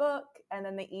find my book. And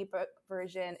then the ebook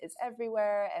version is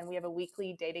everywhere. And we have a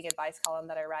weekly dating advice column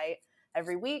that I write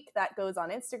every week that goes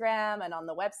on Instagram and on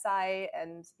the website.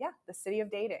 And yeah, The City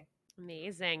of Dating.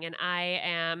 Amazing. And I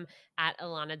am at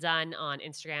Alana Dunn on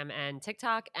Instagram and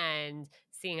TikTok, and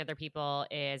Seeing Other People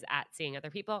is at Seeing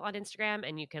Other People on Instagram,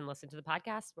 and you can listen to the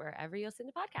podcast wherever you listen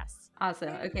to podcasts.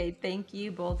 Awesome. Okay. Thank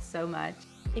you both so much.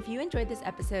 If you enjoyed this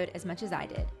episode as much as I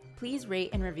did, please rate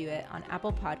and review it on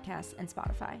Apple Podcasts and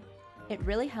Spotify. It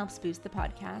really helps boost the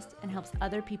podcast and helps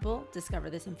other people discover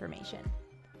this information.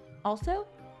 Also,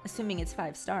 assuming it's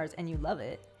 5 stars and you love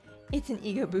it, it's an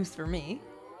ego boost for me.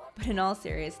 But in all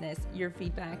seriousness, your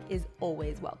feedback is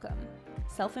always welcome.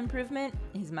 Self-improvement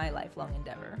is my lifelong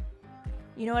endeavor.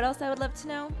 You know what else I would love to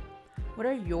know? What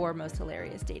are your most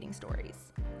hilarious dating stories?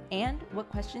 And what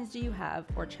questions do you have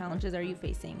or challenges are you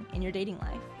facing in your dating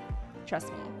life? Trust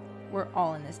me, we're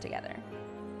all in this together.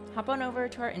 Hop on over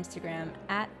to our Instagram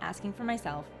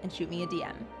 @AskingForMyself and shoot me a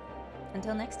DM.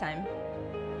 Until next time.